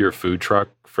of your food truck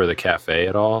for the cafe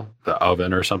at all? The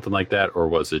oven or something like that? Or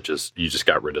was it just, you just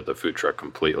got rid of the food truck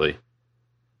completely?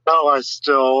 No, I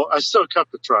still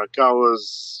kept the truck. I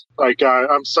was like,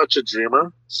 I'm such a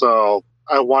dreamer. So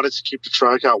I wanted to keep the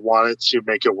truck. I wanted to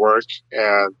make it work.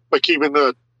 And by keeping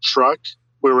the truck,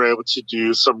 we were able to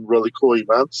do some really cool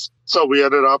events. So we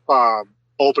ended up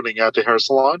opening at the hair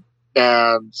salon.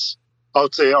 And I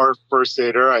would say our first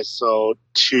day there, I sold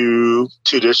two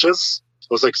dishes. It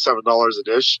was like $7 a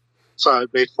dish. So I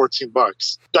made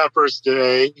 $14. That first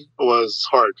day was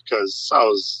hard because I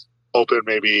was open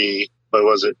maybe,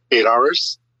 8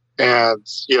 hours? And,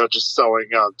 just selling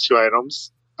 2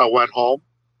 items. I went home,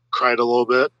 cried a little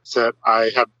bit, said,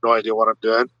 I have no idea what I'm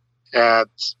doing. And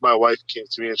my wife came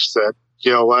to me and she said,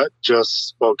 you know what?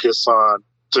 Just focus on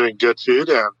doing good food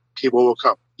and people will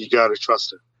come. You got to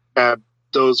trust it. And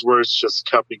those words just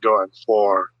kept me going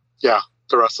for, the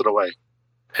rest of the way.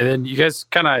 And then you guys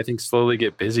kind of, I think, slowly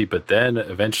get busy, but then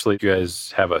eventually you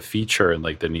guys have a feature in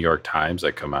like the New York Times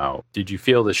that come out. Did you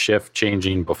feel the shift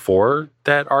changing before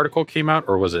that article came out,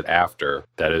 or was it after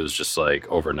that it was just like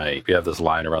overnight? We have this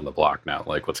line around the block now,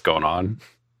 like what's going on?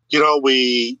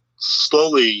 We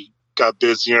slowly got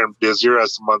busier and busier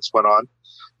as the months went on.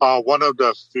 One of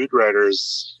the food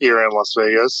writers here in Las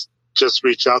Vegas just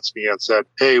reached out to me and said,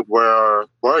 hey, where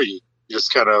are you? he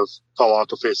just kind of fell off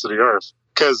the face of the earth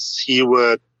because he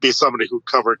would be somebody who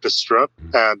covered the strip,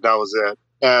 and that was it.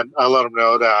 And I let him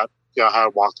know that I had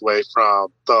walked away from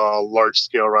the large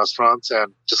scale restaurants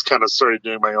and just kind of started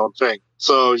doing my own thing.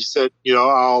 So he said,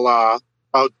 I'll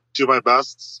do my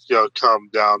best, come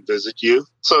down, visit you.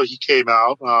 So he came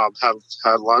out,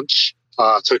 had lunch,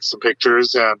 took some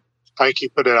pictures, and I can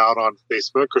put it out on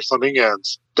Facebook or something. And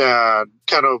then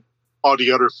kind of all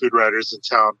the other food writers in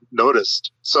town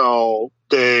noticed. So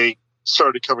they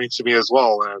started coming to me as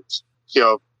well and,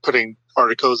 putting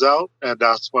articles out. And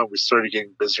that's when we started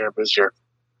getting busier and busier.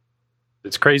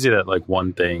 It's crazy that like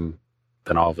one thing,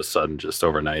 then all of a sudden, just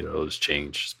overnight, it'll just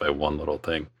change just by one little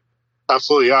thing.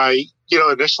 Absolutely.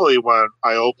 Initially when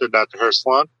I opened at the hair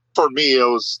salon, for me, it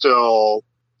was still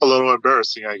a little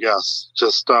embarrassing, I guess.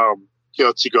 Just,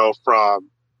 to go from,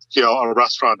 a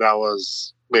restaurant that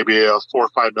was maybe a $4 or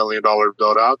 $5 million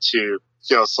build out to,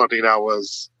 something that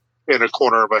was in a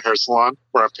corner of a hair salon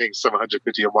where I'm paying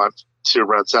 $750 a month to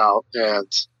rent out.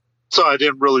 And so I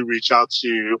didn't really reach out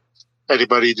to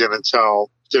anybody, didn't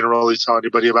really tell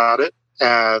anybody about it.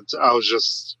 And I was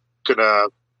just gonna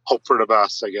hope for the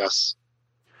best, I guess.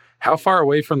 How far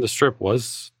away from the strip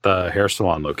was the hair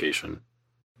salon location?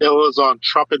 It was on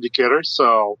Trump Indicator.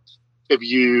 So if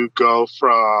you go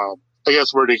from, I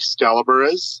guess, where the Excalibur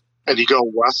is, and you go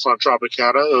west on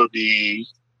Tropicana, it would be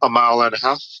a mile and a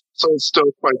half. So it's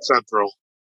still quite central.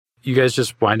 You guys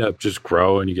just wind up just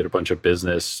grow and you get a bunch of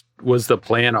business. Was the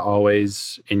plan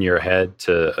always in your head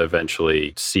to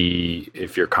eventually see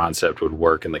if your concept would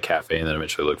work in the cafe and then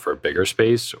eventually look for a bigger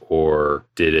space? Or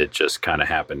did it just kind of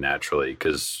happen naturally?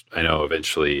 Because I know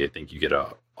eventually I think you get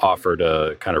a offer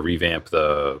to kind of revamp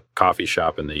the coffee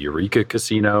shop in the Eureka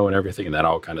Casino and everything. And that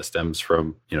all kind of stems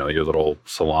from, your little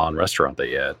salon restaurant that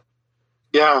you had.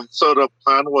 Yeah. So the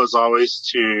plan was always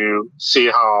to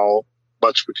see how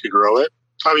much we could grow it.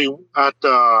 I mean, at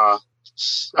the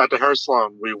hair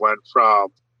salon, we went from,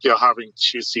 having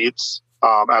 2 seats,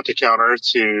 at the counter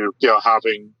to,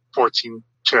 having 14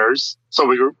 chairs. So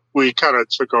we kind of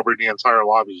took over the entire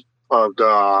lobby of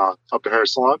the hair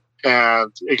salon.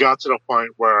 And it got to the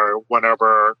point where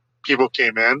whenever people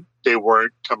came in, they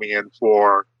weren't coming in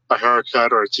for a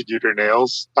haircut or to do their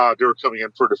nails. They were coming in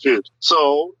for the food.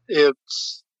 So it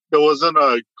wasn't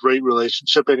a great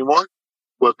relationship anymore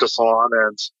with the salon,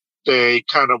 and they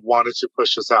kind of wanted to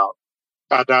push us out.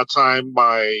 At that time,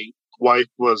 my wife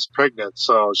was pregnant,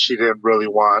 so she didn't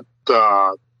want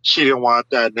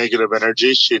that negative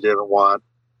energy. She didn't want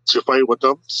to fight with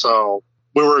them. So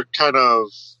we were kind of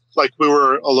we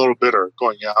were a little bitter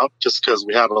going out just because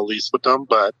we had a lease with them,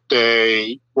 but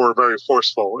they were very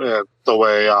forceful in the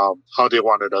way, how they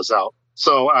wanted us out.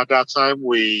 So at that time,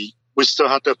 we still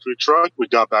had the food truck. We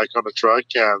got back on the truck,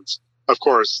 and of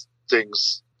course,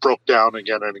 things broke down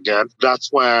again and again. That's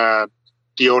when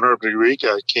the owner of the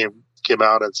Eureka came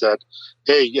out and said,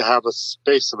 "Hey, you have a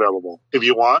space available. If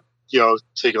you want,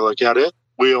 take a look at it.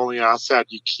 We only ask that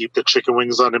you keep the chicken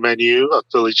wings on the menu, a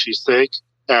Philly cheesesteak,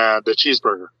 and the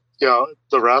cheeseburger.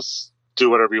 The rest,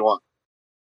 do whatever you want."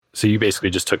 So you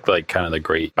basically just took kind of the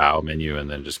Great Bao menu and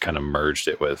then just kind of merged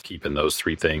it with keeping those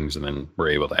 3 things, and then were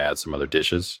able to add some other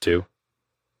dishes too?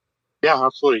 Yeah,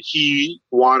 absolutely. He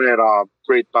wanted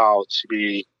Great Bao to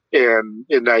be in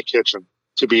that kitchen,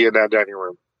 to be in that dining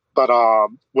room. But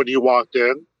when you walked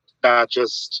in, that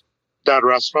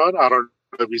restaurant, I don't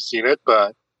know if you've seen it,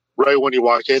 but right when you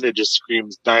walk in, it just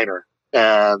screams diner.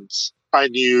 And I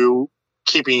knew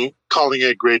calling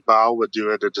it Great Bao would do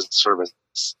it a disservice.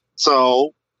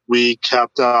 So we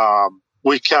kept kind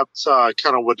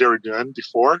of what they were doing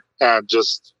before and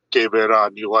just gave it a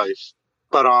new life.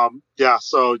 But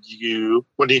so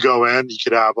when you go in, you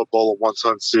could have a bowl of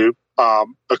wonton soup.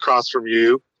 Across from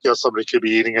you, somebody could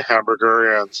be eating a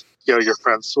hamburger, and your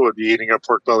friends would be eating a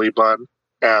pork belly bun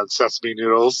and sesame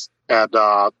noodles and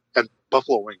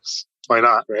buffalo wings. Why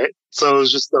not, right? So it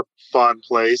was just a fun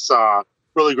place.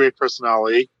 Really great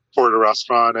personality for the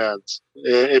restaurant, and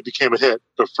it became a hit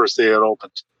the first day it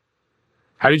opened.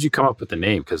 How did you come up with the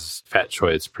name? Because Fat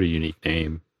Choi, it's a pretty unique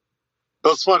name. It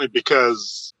was funny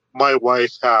because my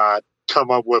wife had come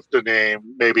up with the name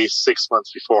maybe 6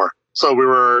 months before. So we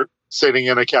were sitting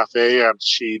in a cafe, and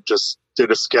she just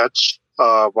did a sketch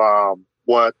of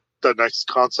what the next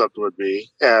concept would be.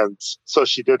 And so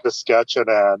she did the sketch, and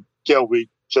then, we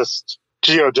just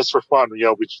for fun,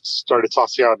 we started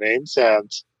tossing out names,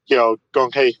 and,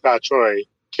 Gong Hei Fat Choi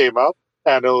came up,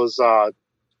 and it was,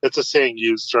 it's a saying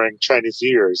used during Chinese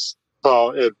New Year's.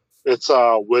 So it's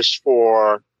a wish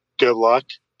for good luck,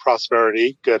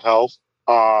 prosperity, good health,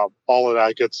 all of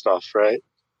that good stuff, right?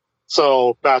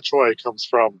 So Fat Choi comes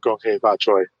from Gong Hei Fat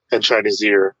Choi in Chinese New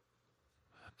Year.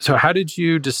 So how did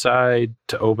you decide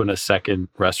to open a second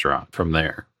restaurant from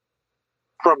there?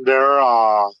 From there,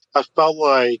 I felt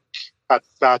like at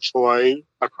Fat Choi,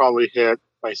 I probably hit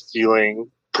my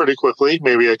ceiling pretty quickly,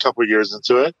 maybe a couple years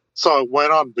into it. So I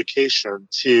went on vacation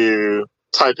to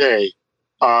Taipei.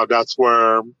 That's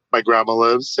where my grandma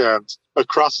lives. And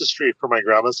across the street from my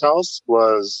grandma's house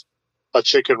was a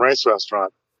chicken rice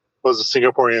restaurant. It was a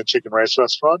Singaporean chicken rice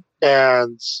restaurant.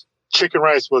 And chicken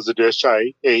rice was a dish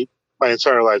I ate my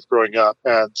entire life growing up.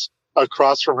 And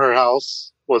across from her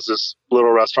house was this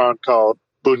little restaurant called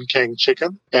Boon Keng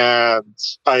Chicken. And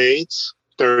I ate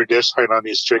their dish,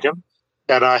 Hainanese chicken.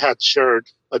 And I had shared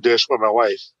a dish with my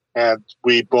wife. And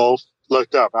we both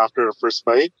looked up after the first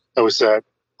bite and we said,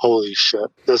 holy shit,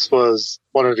 this was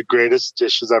one of the greatest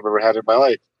dishes I've ever had in my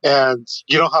life. And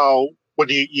you know how when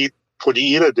you eat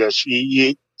a dish, you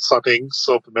eat something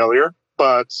so familiar,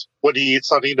 but when you eat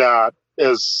something that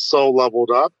is so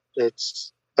leveled up,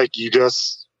 it's like you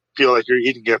just feel like you're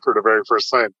eating it for the very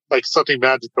first time. Like something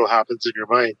magical happens in your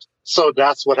mind. So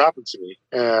that's what happened to me.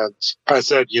 And I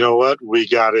said, you know what? We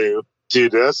got to do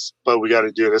this, but we got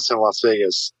to do this in Las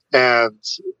Vegas. And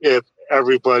if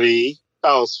everybody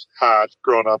else had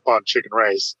grown up on chicken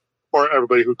rice, or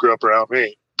everybody who grew up around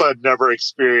me, but never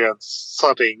experienced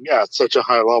something at such a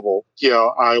high level,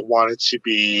 I wanted to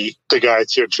be the guy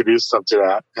to introduce them to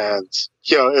that. And,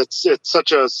 it's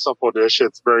such a simple dish.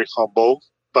 It's very humble,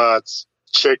 but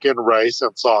chicken, rice,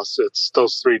 and sauce, it's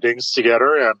those three things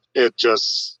together, and it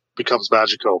just becomes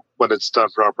magical when it's done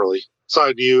properly. So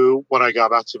I knew when I got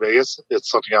back to Vegas,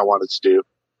 it's something I wanted to do.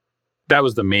 That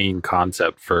was the main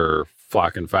concept for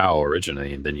Flock and Fowl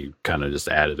originally, and then you kind of just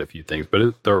added a few things.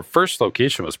 But the first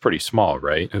location was pretty small,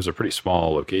 right? It was a pretty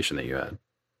small location that you had.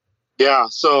 Yeah,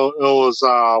 so it was,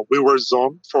 we were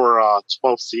zoned for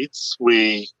 12 seats.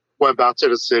 We went back to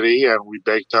the city and we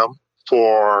begged them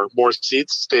for more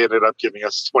seats. They ended up giving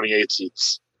us 28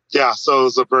 seats. Yeah, so it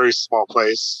was a very small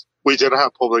place. We didn't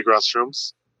have public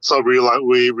restrooms, so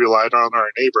we relied on our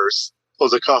neighbors. It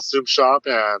was a costume shop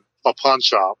and a pawn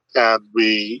shop, and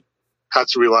we had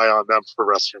to rely on them for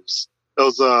restrooms. It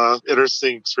was an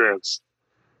interesting experience.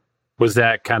 Was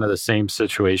that kind of the same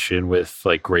situation with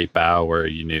like Great Bow, where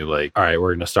you knew like, all right,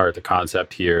 we're going to start the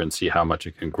concept here and see how much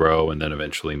it can grow and then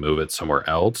eventually move it somewhere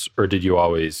else? Or did you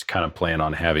always kind of plan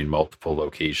on having multiple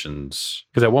locations?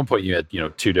 Because at one point you had,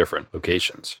 two different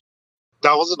locations.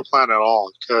 That wasn't the plan at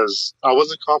all, because I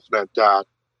wasn't confident that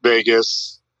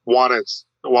Vegas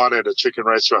wanted a chicken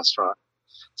rice restaurant.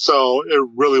 So it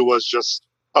really was just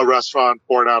a restaurant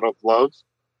born out of love,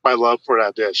 my love for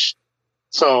that dish.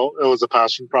 So it was a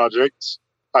passion project.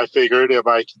 I figured if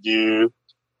I could do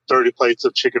 30 plates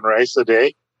of chicken rice a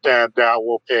day, then that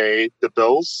will pay the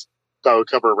bills, that would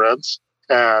cover rent.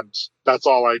 And that's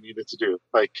all I needed to do.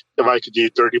 Like if I could do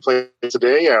 30 plates a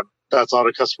day and that's all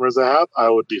the customers I have, I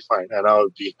would be fine and I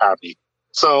would be happy.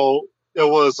 So it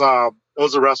was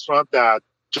a restaurant that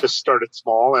just started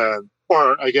small,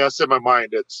 or I guess in my mind,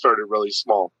 it started really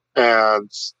small.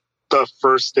 And the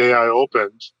first day I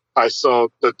opened, I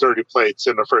sold the 30 plates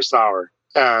in the first hour.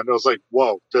 And it was like,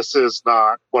 whoa, this is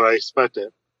not what I expected.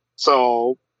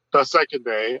 So the second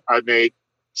day, I made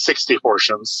 60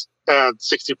 portions. And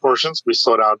 60 portions we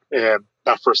sold out in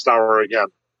that first hour again.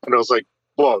 And it was like,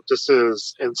 whoa, this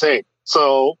is insane.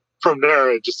 So from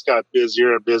there, it just got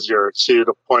busier and busier to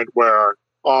the point where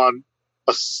on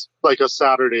a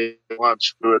Saturday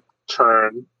lunch, we would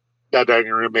turn that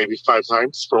dining room maybe 5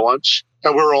 times for lunch.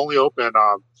 And we were only open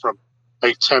from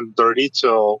like 10:30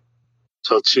 till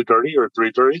 2:30 or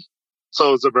 3:30. So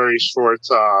it was a very short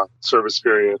service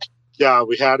period. Yeah,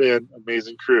 we had an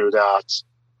amazing crew that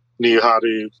knew how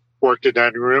to work the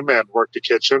dining room and work the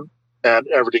kitchen, and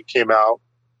everything came out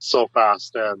so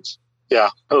fast. And yeah,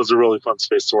 it was a really fun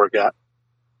space to work at.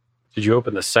 Did you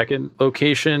open the second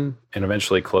location and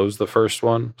eventually close the first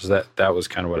one? Was that was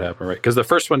kind of what happened, right? Because the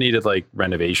first one needed like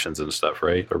renovations and stuff,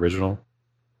 right? Original.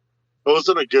 It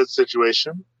wasn't a good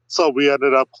situation. So we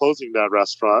ended up closing that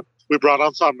restaurant. We brought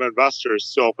on some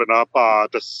investors to open up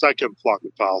the second Flock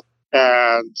and Fowl.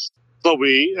 And so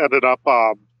we ended up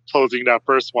closing that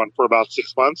first one for about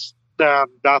 6 months. Then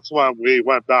that's when we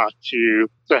went back to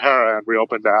Sahara and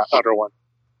reopened that other one.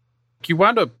 You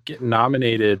wound up getting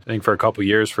nominated, I think, for a couple of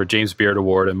years for James Beard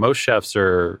Award. And most chefs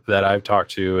that I've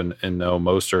talked to and know,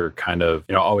 most are kind of,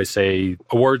 always say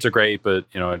awards are great, but,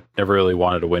 I never really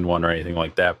wanted to win one or anything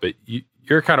like that. But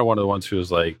you're kind of one of the ones who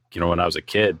was like, when I was a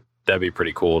kid, that'd be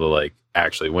pretty cool to like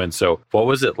actually win. So what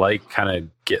was it like kind of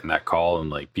getting that call and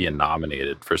like being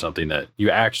nominated for something that you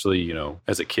actually,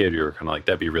 as a kid, you were kind of like,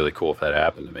 that'd be really cool if that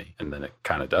happened to me. And then it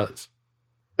kind of does.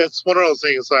 It's one of those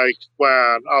things like when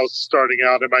I was starting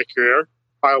out in my career,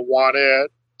 I wanted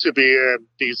to be in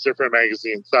these different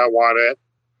magazines. I wanted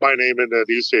my name in the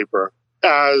newspaper.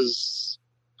 As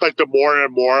like the more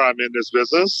and more I'm in this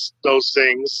business, those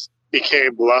things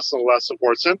became less and less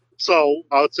important. So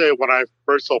I would say when I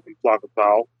first opened Flock and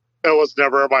Fowl, it was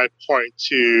never my point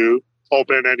to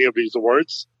open any of these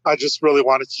awards. I just really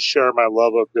wanted to share my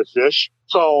love of the fish.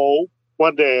 So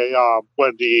one day,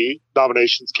 when the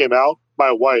nominations came out,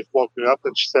 my wife woke me up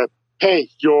and she said, "Hey,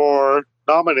 you're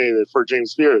nominated for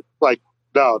James Beard." Like,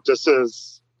 no, this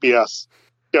is BS.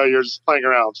 Yeah, you're just playing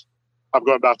around. I'm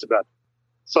going back to bed.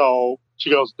 So she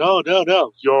goes, "No, no,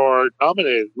 no, you're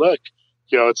nominated. Look,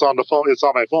 it's on the phone. It's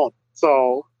on my phone."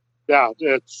 So yeah,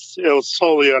 it was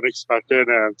totally unexpected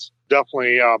and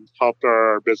definitely helped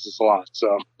our business a lot.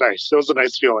 So nice. It was a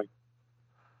nice feeling.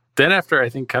 Then after, I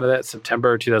think, kind of that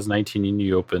September 2019,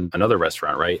 you opened another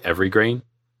restaurant, right? Everygrain?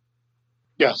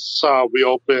 Yes, we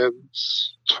opened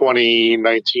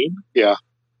 2019. Yeah.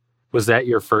 Was that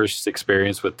your first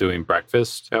experience with doing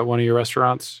breakfast at one of your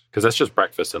restaurants? Because that's just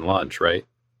breakfast and lunch, right?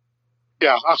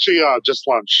 Yeah, actually, just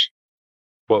lunch.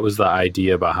 What was the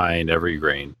idea behind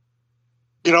Everygrain?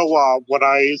 When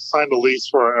I signed the lease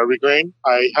for Everygrain,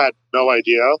 I had no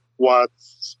idea what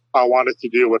I wanted to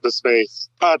do with the space.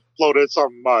 I had floated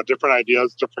some different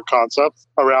ideas, different concepts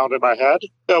around in my head.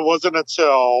 It wasn't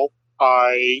until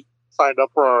I signed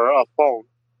up for a phone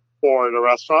for the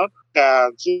restaurant.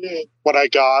 And when I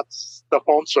got the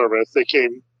phone service, it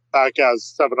came back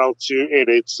as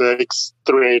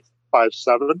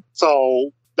 702-886-3857.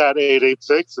 So that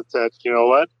 886, it said, you know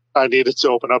what? I needed to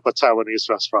open up a Taiwanese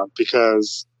restaurant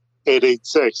because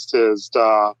 886 is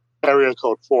the area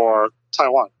code for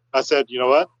Taiwan. I said, you know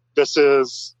what? This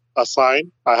is a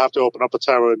sign. I have to open up a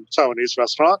Taiwanese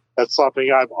restaurant. That's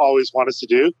something I've always wanted to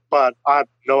do, but I have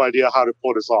no idea how to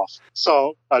pull this off.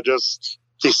 So I just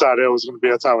decided it was going to be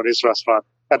a Taiwanese restaurant.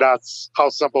 And that's how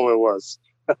simple it was.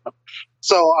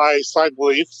 So I signed the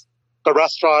lease. The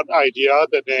restaurant idea,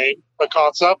 the name, the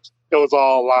concept, it was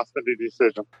all last minute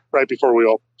decision right before we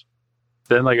opened.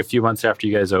 Then like a few months after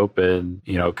you guys open,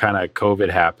 kind of COVID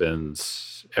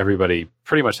happens. Everybody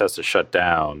pretty much has to shut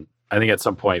down. I think at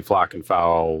some point Flock and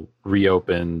Fowl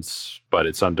reopens, but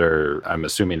it's under, I'm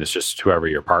assuming it's just whoever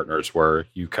your partners were.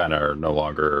 You kind of are no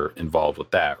longer involved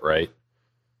with that, right?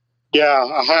 Yeah,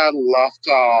 I had left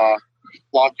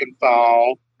Flock and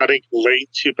Fowl, I think late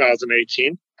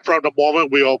 2018. From the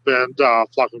moment we opened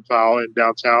Flock and Fowl in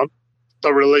downtown,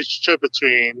 the relationship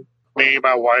between me and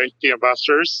my wife, the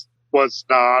investors, was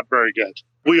not very good.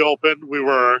 We opened, we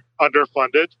were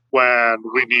underfunded when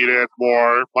we needed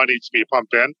more money to be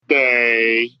pumped in.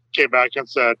 They came back and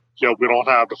said, we don't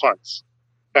have the funds.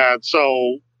 And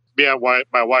so me and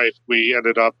my wife, we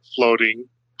ended up floating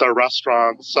the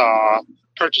restaurant's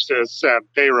purchases and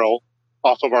payroll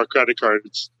off of our credit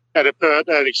cards. And it put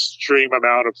an extreme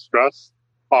amount of stress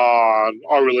on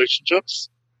our relationships.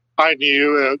 I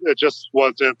knew it just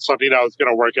wasn't something that was going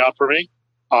to work out for me.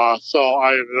 So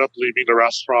I ended up leaving the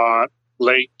restaurant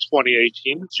late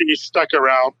 2018. She stuck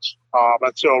around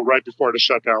until right before the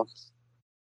shutdown.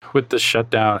 With the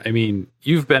shutdown, I mean,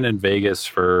 you've been in Vegas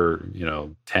for,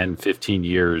 10, 15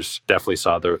 years. Definitely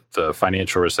saw the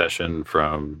financial recession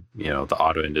from, the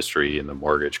auto industry and the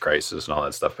mortgage crisis and all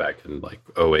that stuff back in like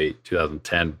 08,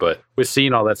 2010. But with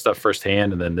seeing all that stuff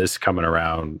firsthand and then this coming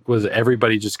around, was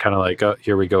everybody just kind of like, oh,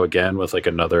 here we go again with like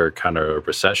another kind of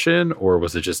recession? Or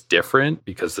was it just different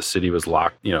because the city was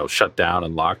shut down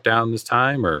and locked down this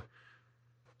time? Or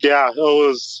yeah, it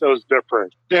was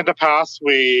different. In the past,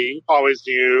 we always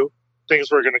knew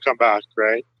things were going to come back,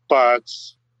 right? But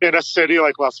in a city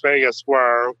like Las Vegas,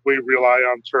 where we rely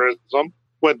on tourism,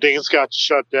 when things got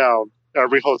shut down,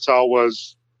 every hotel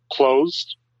was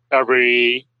closed.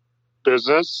 Every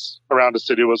business around the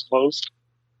city was closed.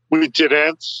 We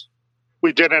didn't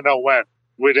know when.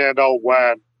 We didn't know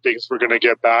when things were going to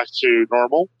get back to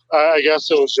normal. I guess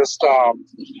it was just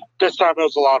this time it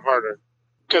was a lot harder.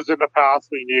 Because in the past,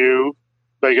 we knew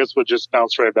Vegas would just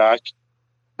bounce right back.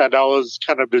 And that was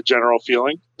kind of the general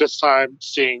feeling. This time,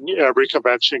 seeing every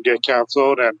convention get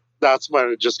canceled, and that's when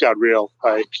it just got real.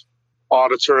 Like, all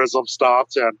the tourism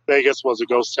stopped, and Vegas was a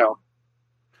ghost town.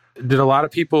 Did a lot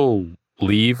of people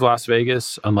leave Las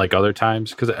Vegas unlike other times?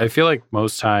 Because I feel like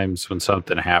most times when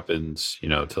something happens,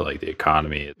 to like the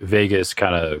economy, Vegas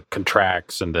kind of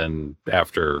contracts and then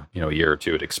after, a year or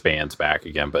two, it expands back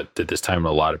again. But did this time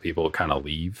a lot of people kind of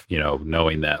leave,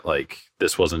 knowing that like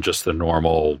this wasn't just the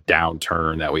normal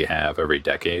downturn that we have every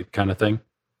decade kind of thing?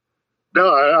 No,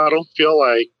 I don't feel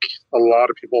like a lot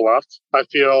of people left. I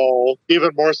feel even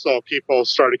more so people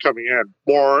started coming in.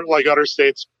 More like other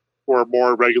states were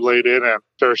more regulated and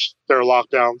their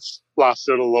lockdowns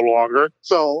lasted a little longer.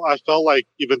 So I felt like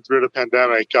even through the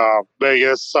pandemic,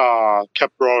 Vegas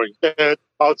kept growing. I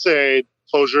would say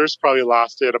closures probably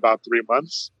lasted about 3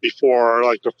 months before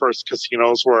like the first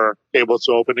casinos were able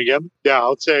to open again. Yeah, I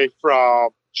would say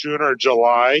from June or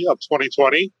July of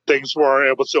 2020, things were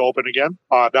able to open again.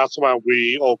 That's when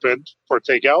we opened for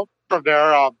takeout. From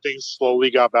there, things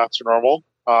slowly got back to normal.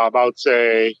 I would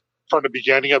say from the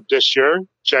beginning of this year,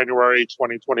 January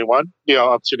 2021,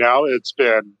 up to now, it's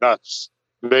been nuts.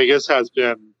 Vegas has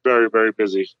been very, very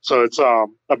busy. So it's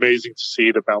amazing to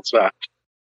see the bounce back.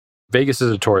 Vegas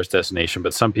is a tourist destination,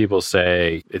 but some people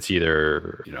say it's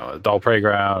either, adult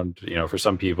playground, for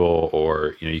some people,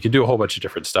 or, you can do a whole bunch of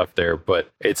different stuff there, but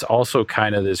it's also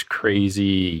kind of this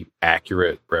crazy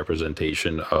accurate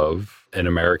representation of an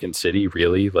American city,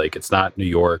 really. Like, it's not New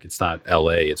York, it's not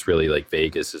LA, it's really like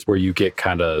Vegas is where you get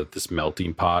kind of this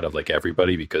melting pot of like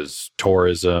everybody, because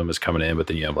tourism is coming in, but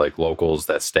then you have like locals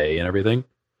that stay and everything.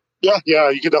 Yeah,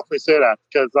 you can definitely say that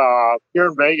because here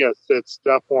in Vegas,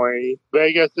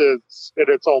 Vegas is in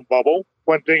its own bubble.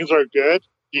 When things are good,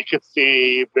 you could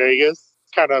see Vegas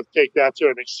kind of take that to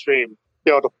an extreme.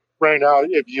 Right now,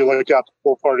 if you look at the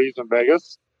pool parties in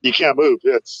Vegas, you can't move.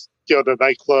 It's, the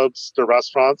nightclubs, the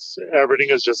restaurants, everything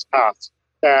is just packed.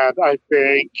 And I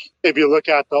think if you look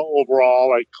at the overall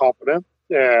like confidence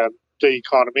and the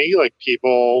economy, like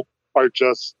people are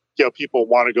just people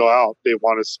want to go out. They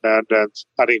want to spend. And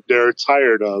I think they're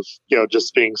tired of,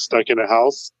 just being stuck in a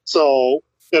house. So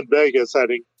in Vegas, I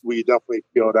think we definitely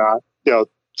feel that,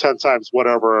 10 times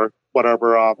whatever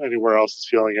anywhere else is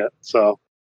feeling it. So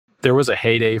there was a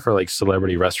heyday for like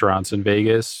celebrity restaurants in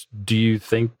Vegas. Do you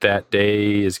think that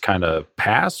day is kind of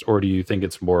past, or do you think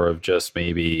it's more of just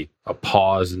maybe a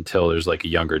pause until there's like a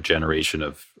younger generation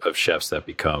of chefs that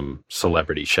become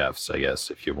celebrity chefs, I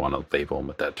guess, if you want to label them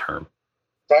with that term?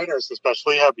 Diners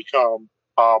especially have become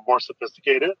more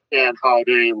sophisticated in how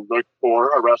they look for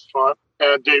a restaurant,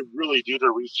 and they really do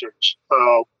their research.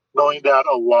 So knowing that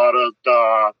a lot of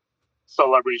the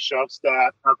celebrity chefs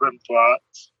that have been brought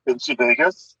into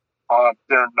Vegas,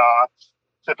 they're not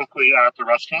typically at the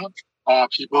restaurant.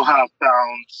 People have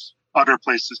found other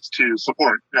places to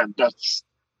support, and that's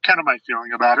kind of my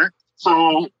feeling about it.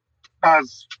 So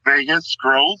as Vegas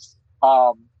grows,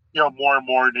 more and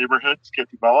more neighborhoods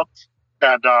get developed.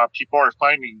 And people are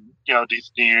finding,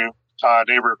 these new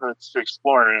neighborhoods to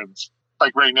explore. And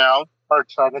like right now, our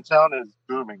Chinatown is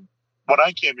booming. When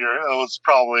I came here, it was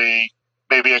probably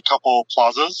maybe a couple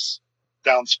plazas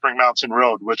down Spring Mountain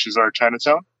Road, which is our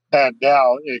Chinatown. And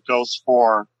now it goes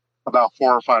for about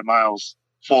 4 or 5 miles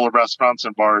full of restaurants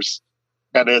and bars.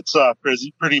 And it's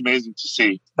pretty amazing to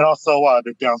see. And also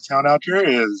the downtown out here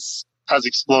has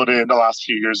exploded in the last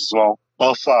few years as well.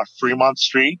 Both Fremont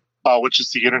Street, which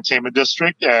is the entertainment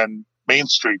district, and Main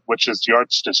Street, which is the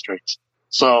arts district.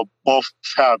 So both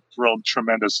have grown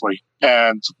tremendously.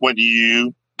 And when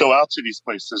you go out to these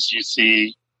places, you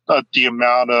see the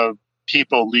amount of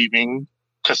people leaving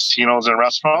casinos and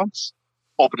restaurants,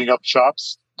 opening up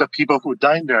shops. The people who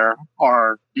dine there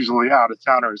are usually out of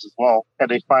towners as well. And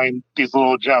they find these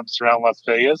little gems around Las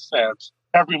Vegas. And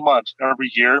every month,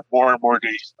 every year, more and more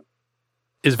days.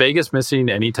 Is Vegas missing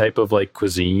any type of like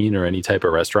cuisine or any type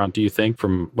of restaurant, do you think?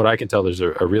 From what I can tell, there's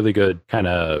a really good kind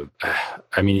of,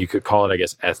 you could call it, I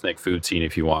guess, ethnic food scene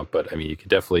if you want. But you could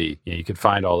definitely, you could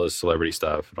find all this celebrity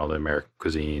stuff and all the American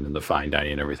cuisine and the fine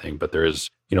dining and everything. But there's,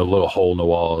 little hole in the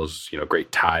walls,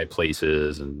 great Thai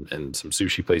places and some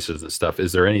sushi places and stuff.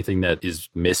 Is there anything that is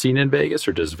missing in Vegas,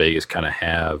 or does Vegas kind of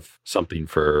have something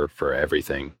for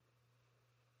everything?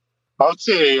 I would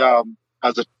say,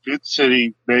 as a food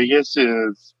city, Vegas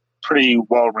is pretty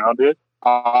well-rounded.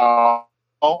 I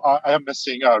am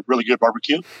missing a really good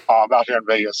barbecue out here in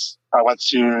Vegas. I went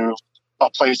to a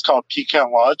place called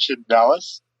Pecan Lodge in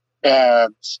Dallas,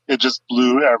 and it just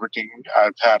blew everything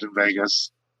I've had in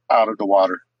Vegas out of the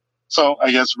water. So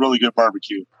I guess really good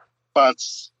barbecue. But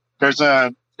there's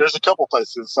a couple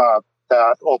places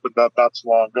that opened up not too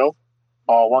long ago.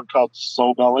 One called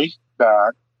Soul Belly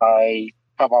that I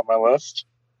have on my list.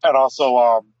 And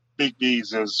also, Big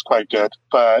B's is quite good.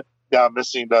 But yeah, I'm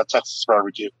missing the Texas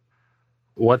barbecue.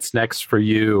 What's next for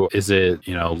you? Is it,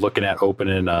 looking at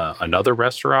opening another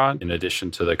restaurant in addition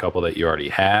to the couple that you already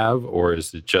have? Or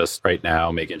is it just right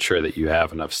now making sure that you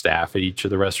have enough staff at each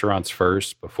of the restaurants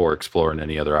first before exploring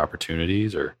any other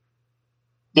opportunities? Or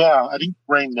yeah, I think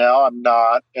right now I'm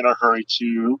not in a hurry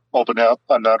to open up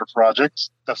another project.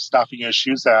 The staffing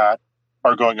issues that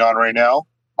are going on right now,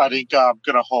 I think I'm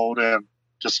going to hold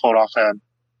off and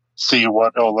see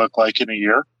what it'll look like in a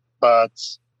year. But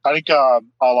I think I'll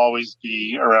always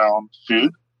be around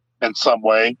food in some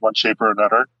way, one shape or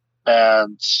another.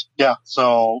 And yeah,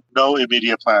 so no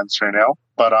immediate plans right now,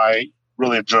 but I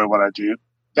really enjoy what I do.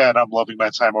 And I'm loving my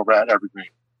time over at Evergreen.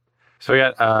 So we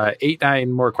got 8,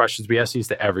 9 more questions. We ask these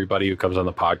to everybody who comes on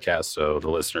the podcast so the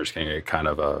listeners can get kind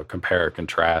of a compare and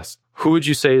contrast. Who would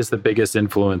you say is the biggest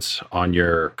influence on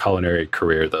your culinary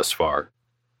career thus far?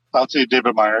 I'll say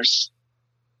David Myers.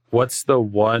 What's the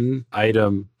one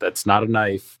item that's not a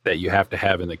knife that you have to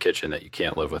have in the kitchen that you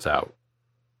can't live without?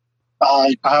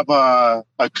 I have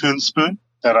a Coon spoon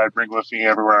that I bring with me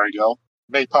everywhere I go,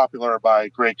 made popular by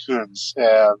Greg Coons.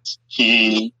 And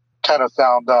he kind of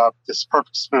found this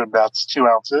perfect spoon that's 2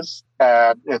 ounces,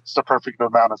 and it's the perfect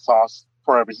amount of sauce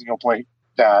for every single plate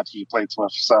that he plates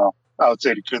with. So I would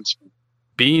say the Coon spoon.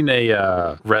 Being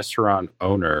a restaurant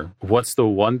owner, what's the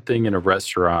one thing in a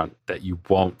restaurant that you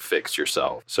won't fix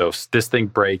yourself? So if this thing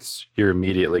breaks, you're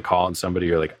immediately calling somebody.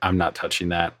 You're like, I'm not touching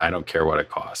that. I don't care what it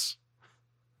costs.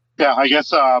 Yeah, I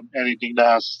guess anything that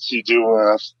has to do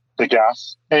with the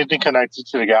gas, anything connected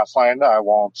to the gas line, I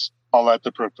won't. I'll let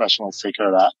the professionals take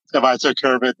care of that. If I took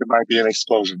care of it, there might be an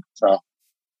explosion. So,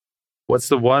 what's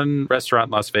the one restaurant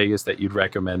in Las Vegas that you'd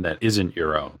recommend that isn't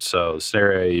your own? So the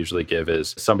scenario I usually give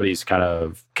is somebody's kind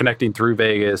of connecting through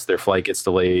Vegas, their flight gets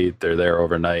delayed, they're there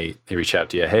overnight, they reach out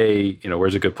to you, hey,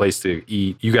 where's a good place to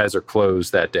eat? You guys are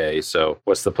closed that day, so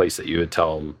what's the place that you would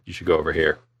tell them you should go over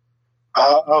here?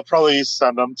 I'll probably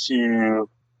send them to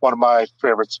one of my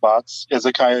favorite spots,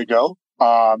 Izakaya Go.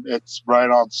 It's right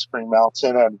on Spring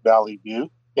Mountain and Valley View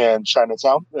in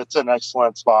Chinatown. It's an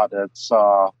excellent spot.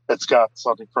 It's got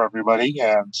something for everybody,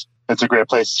 and it's a great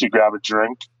place to grab a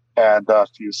drink and a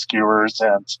few skewers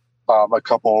and a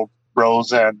couple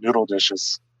rolls and noodle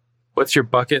dishes. What's your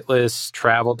bucket list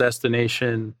travel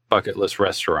destination, bucket list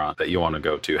restaurant that you want to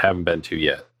go to, haven't been to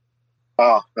yet?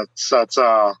 Oh, that's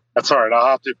all right. I'll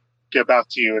have to get back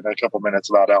to you in a couple minutes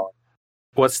about that one.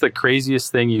 What's the craziest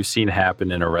thing you've seen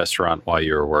happen in a restaurant while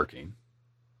you were working?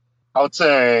 I would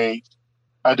say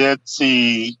I did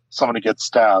see somebody get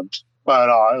stabbed, but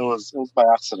it was by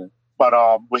accident. But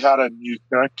we had a new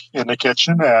cook in the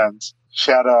kitchen, and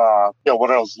she had one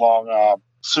of those long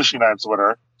sushi knives with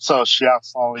her. So she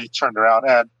accidentally turned around,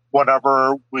 and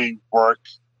whenever we work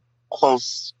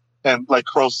close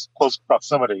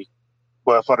proximity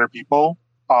with other people,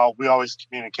 we always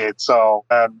communicate. So,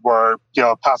 and we're,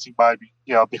 passing by,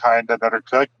 behind another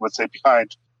cook, would say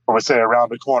behind, or would say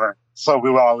around the corner. So we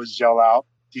will always yell out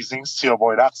these things to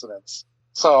avoid accidents.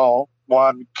 So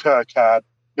one cook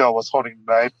was holding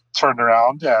the knife, turned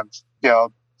around, and,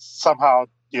 somehow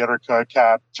the other cook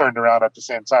had turned around at the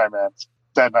same time, and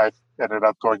that knife ended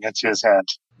up going into his hand.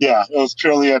 Yeah, it was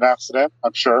purely an accident,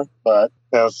 I'm sure, but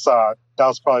that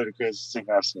was probably the craziest thing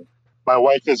I've seen. My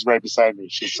wife is right beside me.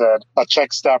 She said, a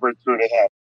check stabbed her through the head.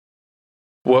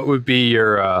 What would be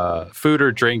your food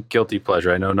or drink guilty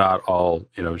pleasure? I know not all,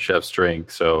 chefs drink.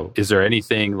 So is there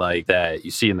anything like that you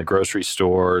see in the grocery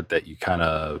store that you kind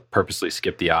of purposely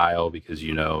skip the aisle because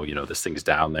this thing's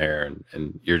down there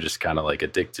and you're just kind of like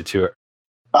addicted to it?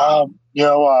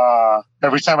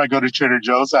 Every time I go to Trader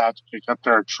Joe's, I have to pick up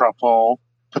their truffle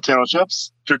potato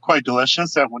chips. They're quite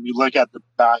delicious. And when you look at the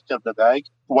back of the bag,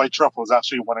 white truffle is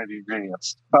actually one of the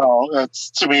ingredients. So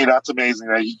to me, that's amazing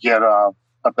that you get a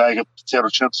bag of potato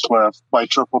chips with white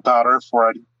truffle powder for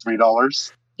I think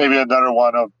 $3. Maybe another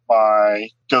one of my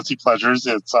guilty pleasures,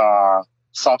 it's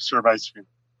soft serve ice cream.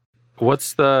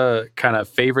 What's the kind of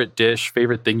favorite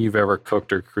thing you've ever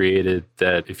cooked or created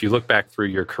that if you look back through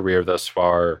your career thus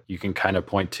far, you can kind of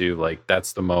point to like,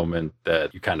 that's the moment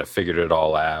that you kind of figured it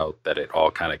all out, that it all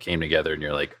kind of came together and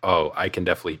you're like, oh, I can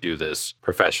definitely do this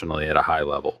professionally at a high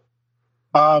level?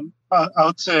 I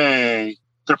would say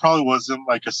there probably wasn't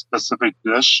like a specific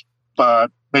dish, but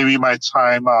maybe my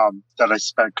time that I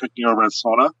spent cooking over at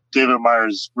Sona, David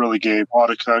Myers really gave all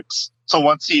the cooks. So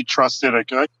once he trusted a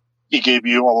cook, he gave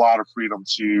you a lot of freedom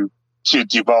to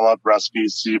develop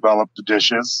recipes, to develop the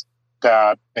dishes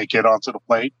that make it onto the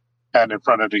plate and in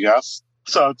front of the guests.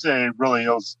 So I'd say really it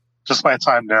was just my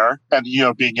time there and,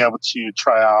 being able to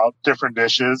try out different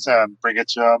dishes and bring it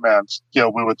to him and,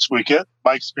 we would tweak it.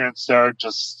 My experience there,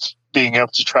 just being able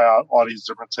to try out all these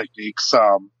different techniques,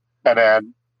 and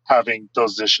then having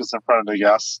those dishes in front of the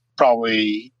guests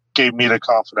probably gave me the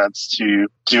confidence to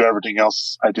do everything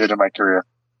else I did in my career.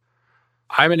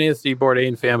 I'm an Anthony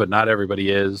Bourdain fan, but not everybody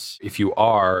is. If you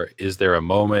are, is there a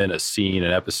moment, a scene,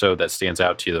 an episode that stands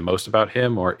out to you the most about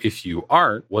him? Or if you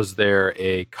aren't, was there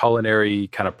a culinary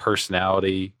kind of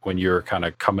personality when you were kind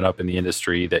of coming up in the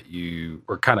industry that you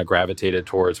were kind of gravitated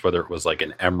towards, whether it was like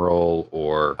an Emeril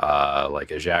or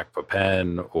like a Jacques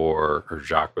Pepin or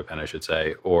Jacques Pepin, I should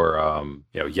say, or,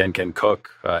 Yen Ken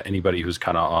Cook, anybody who's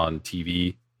kind of on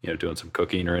TV? doing some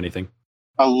cooking or anything?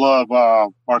 I love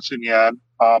Martin Yan.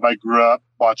 I grew up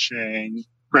watching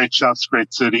Great Chefs,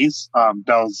 Great Cities. That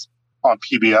was on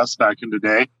PBS back in the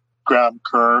day. Graham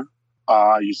Kerr,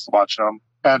 I used to watch him.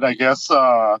 And I guess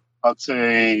I'd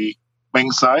say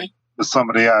Ming Tsai is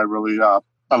somebody I really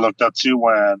I looked up to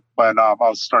when I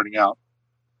was starting out.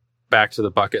 Back to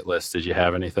the bucket list. Did you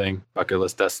have anything? Bucket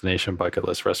list destination, bucket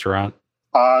list restaurant?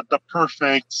 The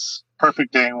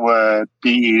perfect thing would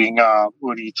be eating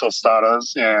uni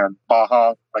tostadas in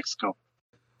Baja, Mexico.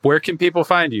 Where can people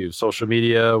find you? Social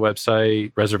media,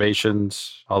 website,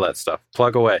 reservations, all that stuff.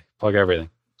 Plug away. Plug everything.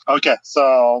 Okay,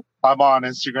 so I'm on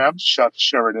Instagram, Chef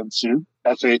Sheridan Su,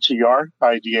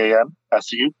 SHERIDANSU.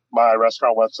 My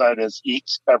restaurant website is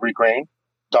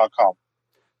eateverygrain.com.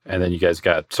 And then you guys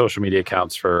got social media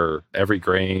accounts for Every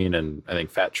Grain and I think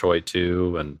Fat Choi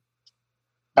too. And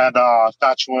Fat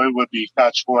Choi would be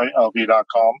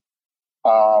fatchoylv.com.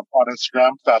 On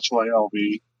Instagram, fatchoylv.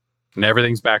 And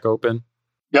everything's back open?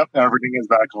 Yep, everything is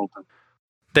back open.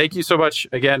 Thank you so much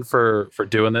again for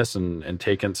doing this and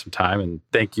taking some time. And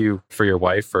thank you for your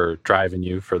wife for driving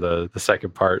you for the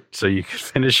second part so you could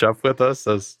finish up with us.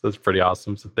 That's pretty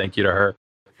awesome. So thank you to her.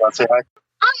 Let's say hi.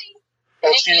 Hi.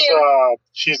 And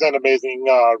she's an amazing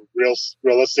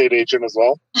real estate agent as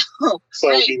well.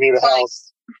 So if you need a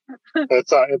house,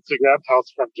 it's Instagram,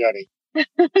 House from Jenny.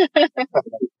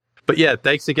 But yeah,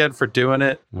 thanks again for doing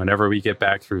it. Whenever we get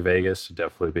back through Vegas,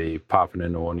 definitely be popping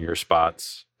into one of your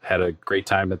spots. Had a great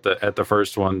time at the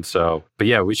first one. So, but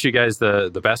yeah, wish you guys the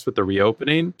best with the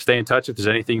reopening. Stay in touch if there's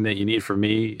anything that you need from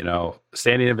me.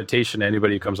 Standing invitation to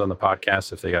anybody who comes on the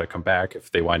podcast if they got to come back,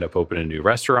 if they wind up opening a new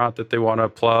restaurant that they want to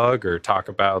plug or talk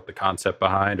about the concept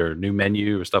behind or new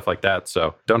menu or stuff like that.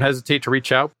 So don't hesitate to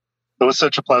reach out. It was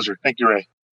such a pleasure. Thank you, Ray.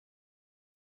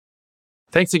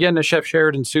 Thanks again to Chef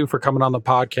Sheridan Su for coming on the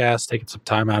podcast, taking some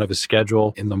time out of his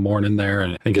schedule in the morning there.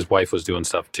 And I think his wife was doing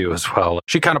stuff too as well.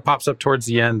 She kind of pops up towards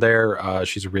the end there.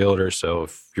 She's a realtor. So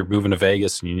if you're moving to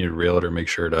Vegas and you need a realtor, make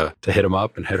sure to hit him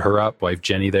up and hit her up. Wife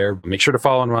Jenny there. Make sure to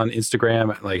follow him on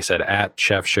Instagram. Like I said, at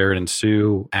Chef Sheridan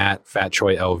Su, at Fat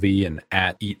Choi LV, and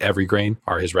at Eat Every Grain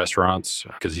are his restaurants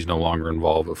because he's no longer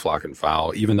involved with Flock and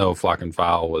Fowl, even though Flock and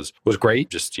Fowl was great,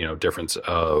 just, difference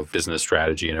of business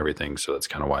strategy and everything. So that's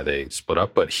kind of why they split up.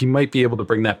 But he might be able to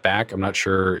bring that back. I'm not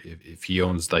sure if he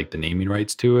owns like the naming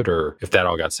rights to it or if that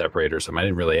all got separated or something. I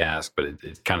didn't really ask, but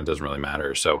it kind of doesn't really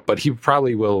matter. So, but he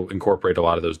probably will incorporate a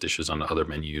lot of those dishes on other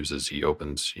menus as he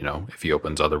opens, if he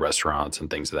opens other restaurants and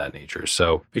things of that nature.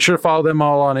 So make sure to follow them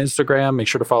all on Instagram. Make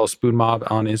sure to follow Spoon Mob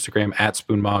on Instagram at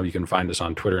Spoon Mob. You can find us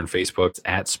on Twitter and Facebook. It's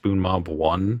at Spoon Mob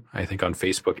 1, I think, on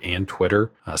Facebook and Twitter.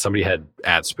 Somebody had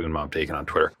at Spoon Mob taken on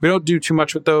Twitter. We don't do too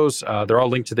much with those. They're all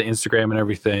linked to the Instagram and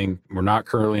everything. We're not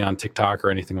currently on TikTok or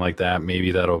anything like that.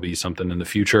 Maybe that'll be something in the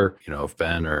future. If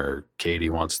Ben or Katie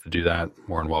wants to do that,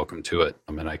 more than welcome to it.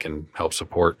 And I can help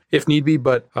support if need be.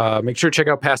 But make sure to check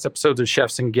out past episodes of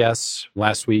Chefs and Guests.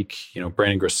 Last week,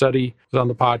 Brandon Grossetti was on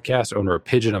the podcast, owner of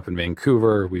Pigeon up in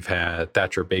Vancouver. We've had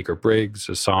Thatcher Baker Briggs,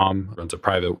 Assam, runs a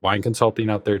private wine consulting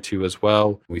out there too as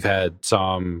well. We've had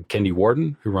Sam Kendi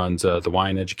Warden, who runs the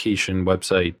wine education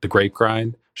website, The Grape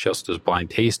Grind. She also does blind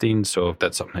tasting. So if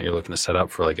that's something that you're looking to set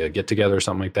up for like a get together or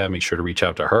something like that, make sure to reach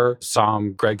out to her.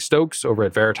 Greg Stokes over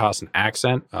at Veritas and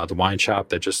Accent, the wine shop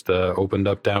that just opened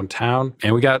up downtown.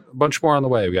 And we got a bunch more on the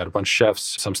way. We got a bunch of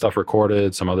chefs, some stuff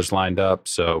recorded, some others lined up.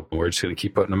 So we're just going to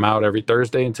keep putting them out every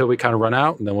Thursday until we kind of run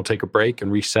out. And then we'll take a break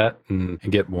and reset and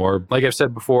get more. Like I've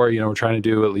said before, we're trying to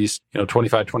do at least,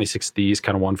 25, 26 of these,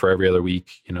 kind of one for every other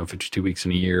week, 52 weeks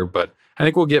in a year. But I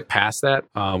think we'll get past that,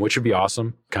 which would be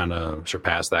awesome, kind of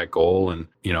surpass that goal. And,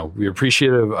 we're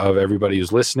appreciative of everybody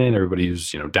who's listening, everybody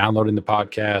who's, downloading the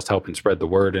podcast, helping spread the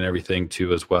word and everything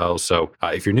too as well. So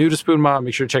if you're new to Spoon Mob,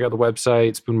 make sure to check out the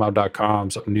website,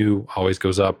 spoonmob.com. Something new always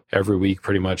goes up every week,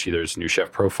 pretty much. Either it's a new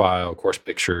chef profile, course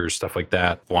pictures, stuff like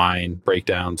that, wine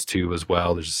breakdowns too as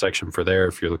well. There's a section for there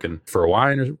if you're looking for a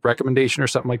wine or recommendation or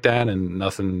something like that and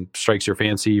nothing strikes your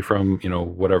fancy from,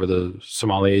 whatever the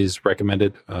sommeliers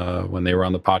recommended when they were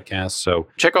on the podcast. So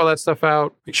check all that stuff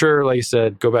out. Make sure, like I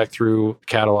said, go back through the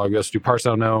catalog. Let's do Parts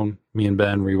Unknown. Me and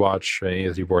Ben rewatch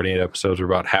Anthony Bourdain episodes. We're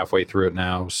about halfway through it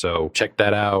now. So check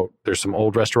that out. There's some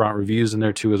old restaurant reviews in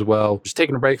there too as well. Just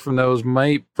taking a break from those.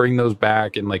 Might bring those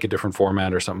back in like a different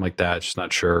format or something like that. Just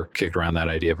not sure. Kicked around that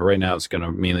idea. But right now it's going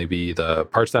to mainly be the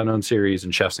Parts Unknown series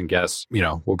and Chefs and Guests.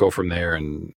 We'll go from there.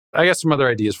 And I got some other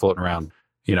ideas floating around.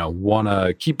 Want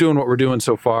to keep doing what we're doing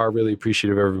so far. Really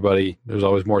appreciative of everybody. There's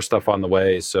always more stuff on the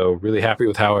way. So really happy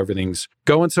with how everything's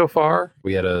going so far.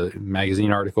 We had a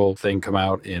magazine article thing come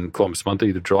out in Columbus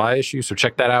Monthly, the July issue. So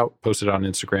check that out. Posted on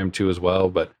Instagram too as well.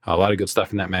 But a lot of good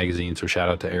stuff in that magazine. So shout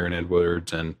out to Aaron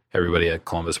Edwards and everybody at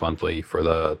Columbus Monthly for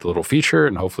the little feature,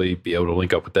 and hopefully be able to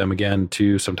link up with them again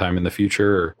too sometime in the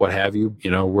future or what have you.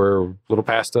 We're a little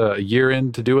past a year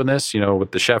into doing this,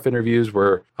 with the chef interviews.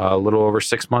 We're a little over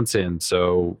 6 months in.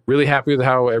 So really happy with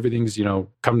how everything's,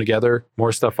 come together.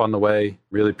 More stuff on the way.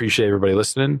 Really appreciate everybody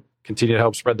listening. Continue to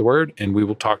help spread the word, and we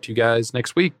will talk to you guys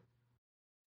next week.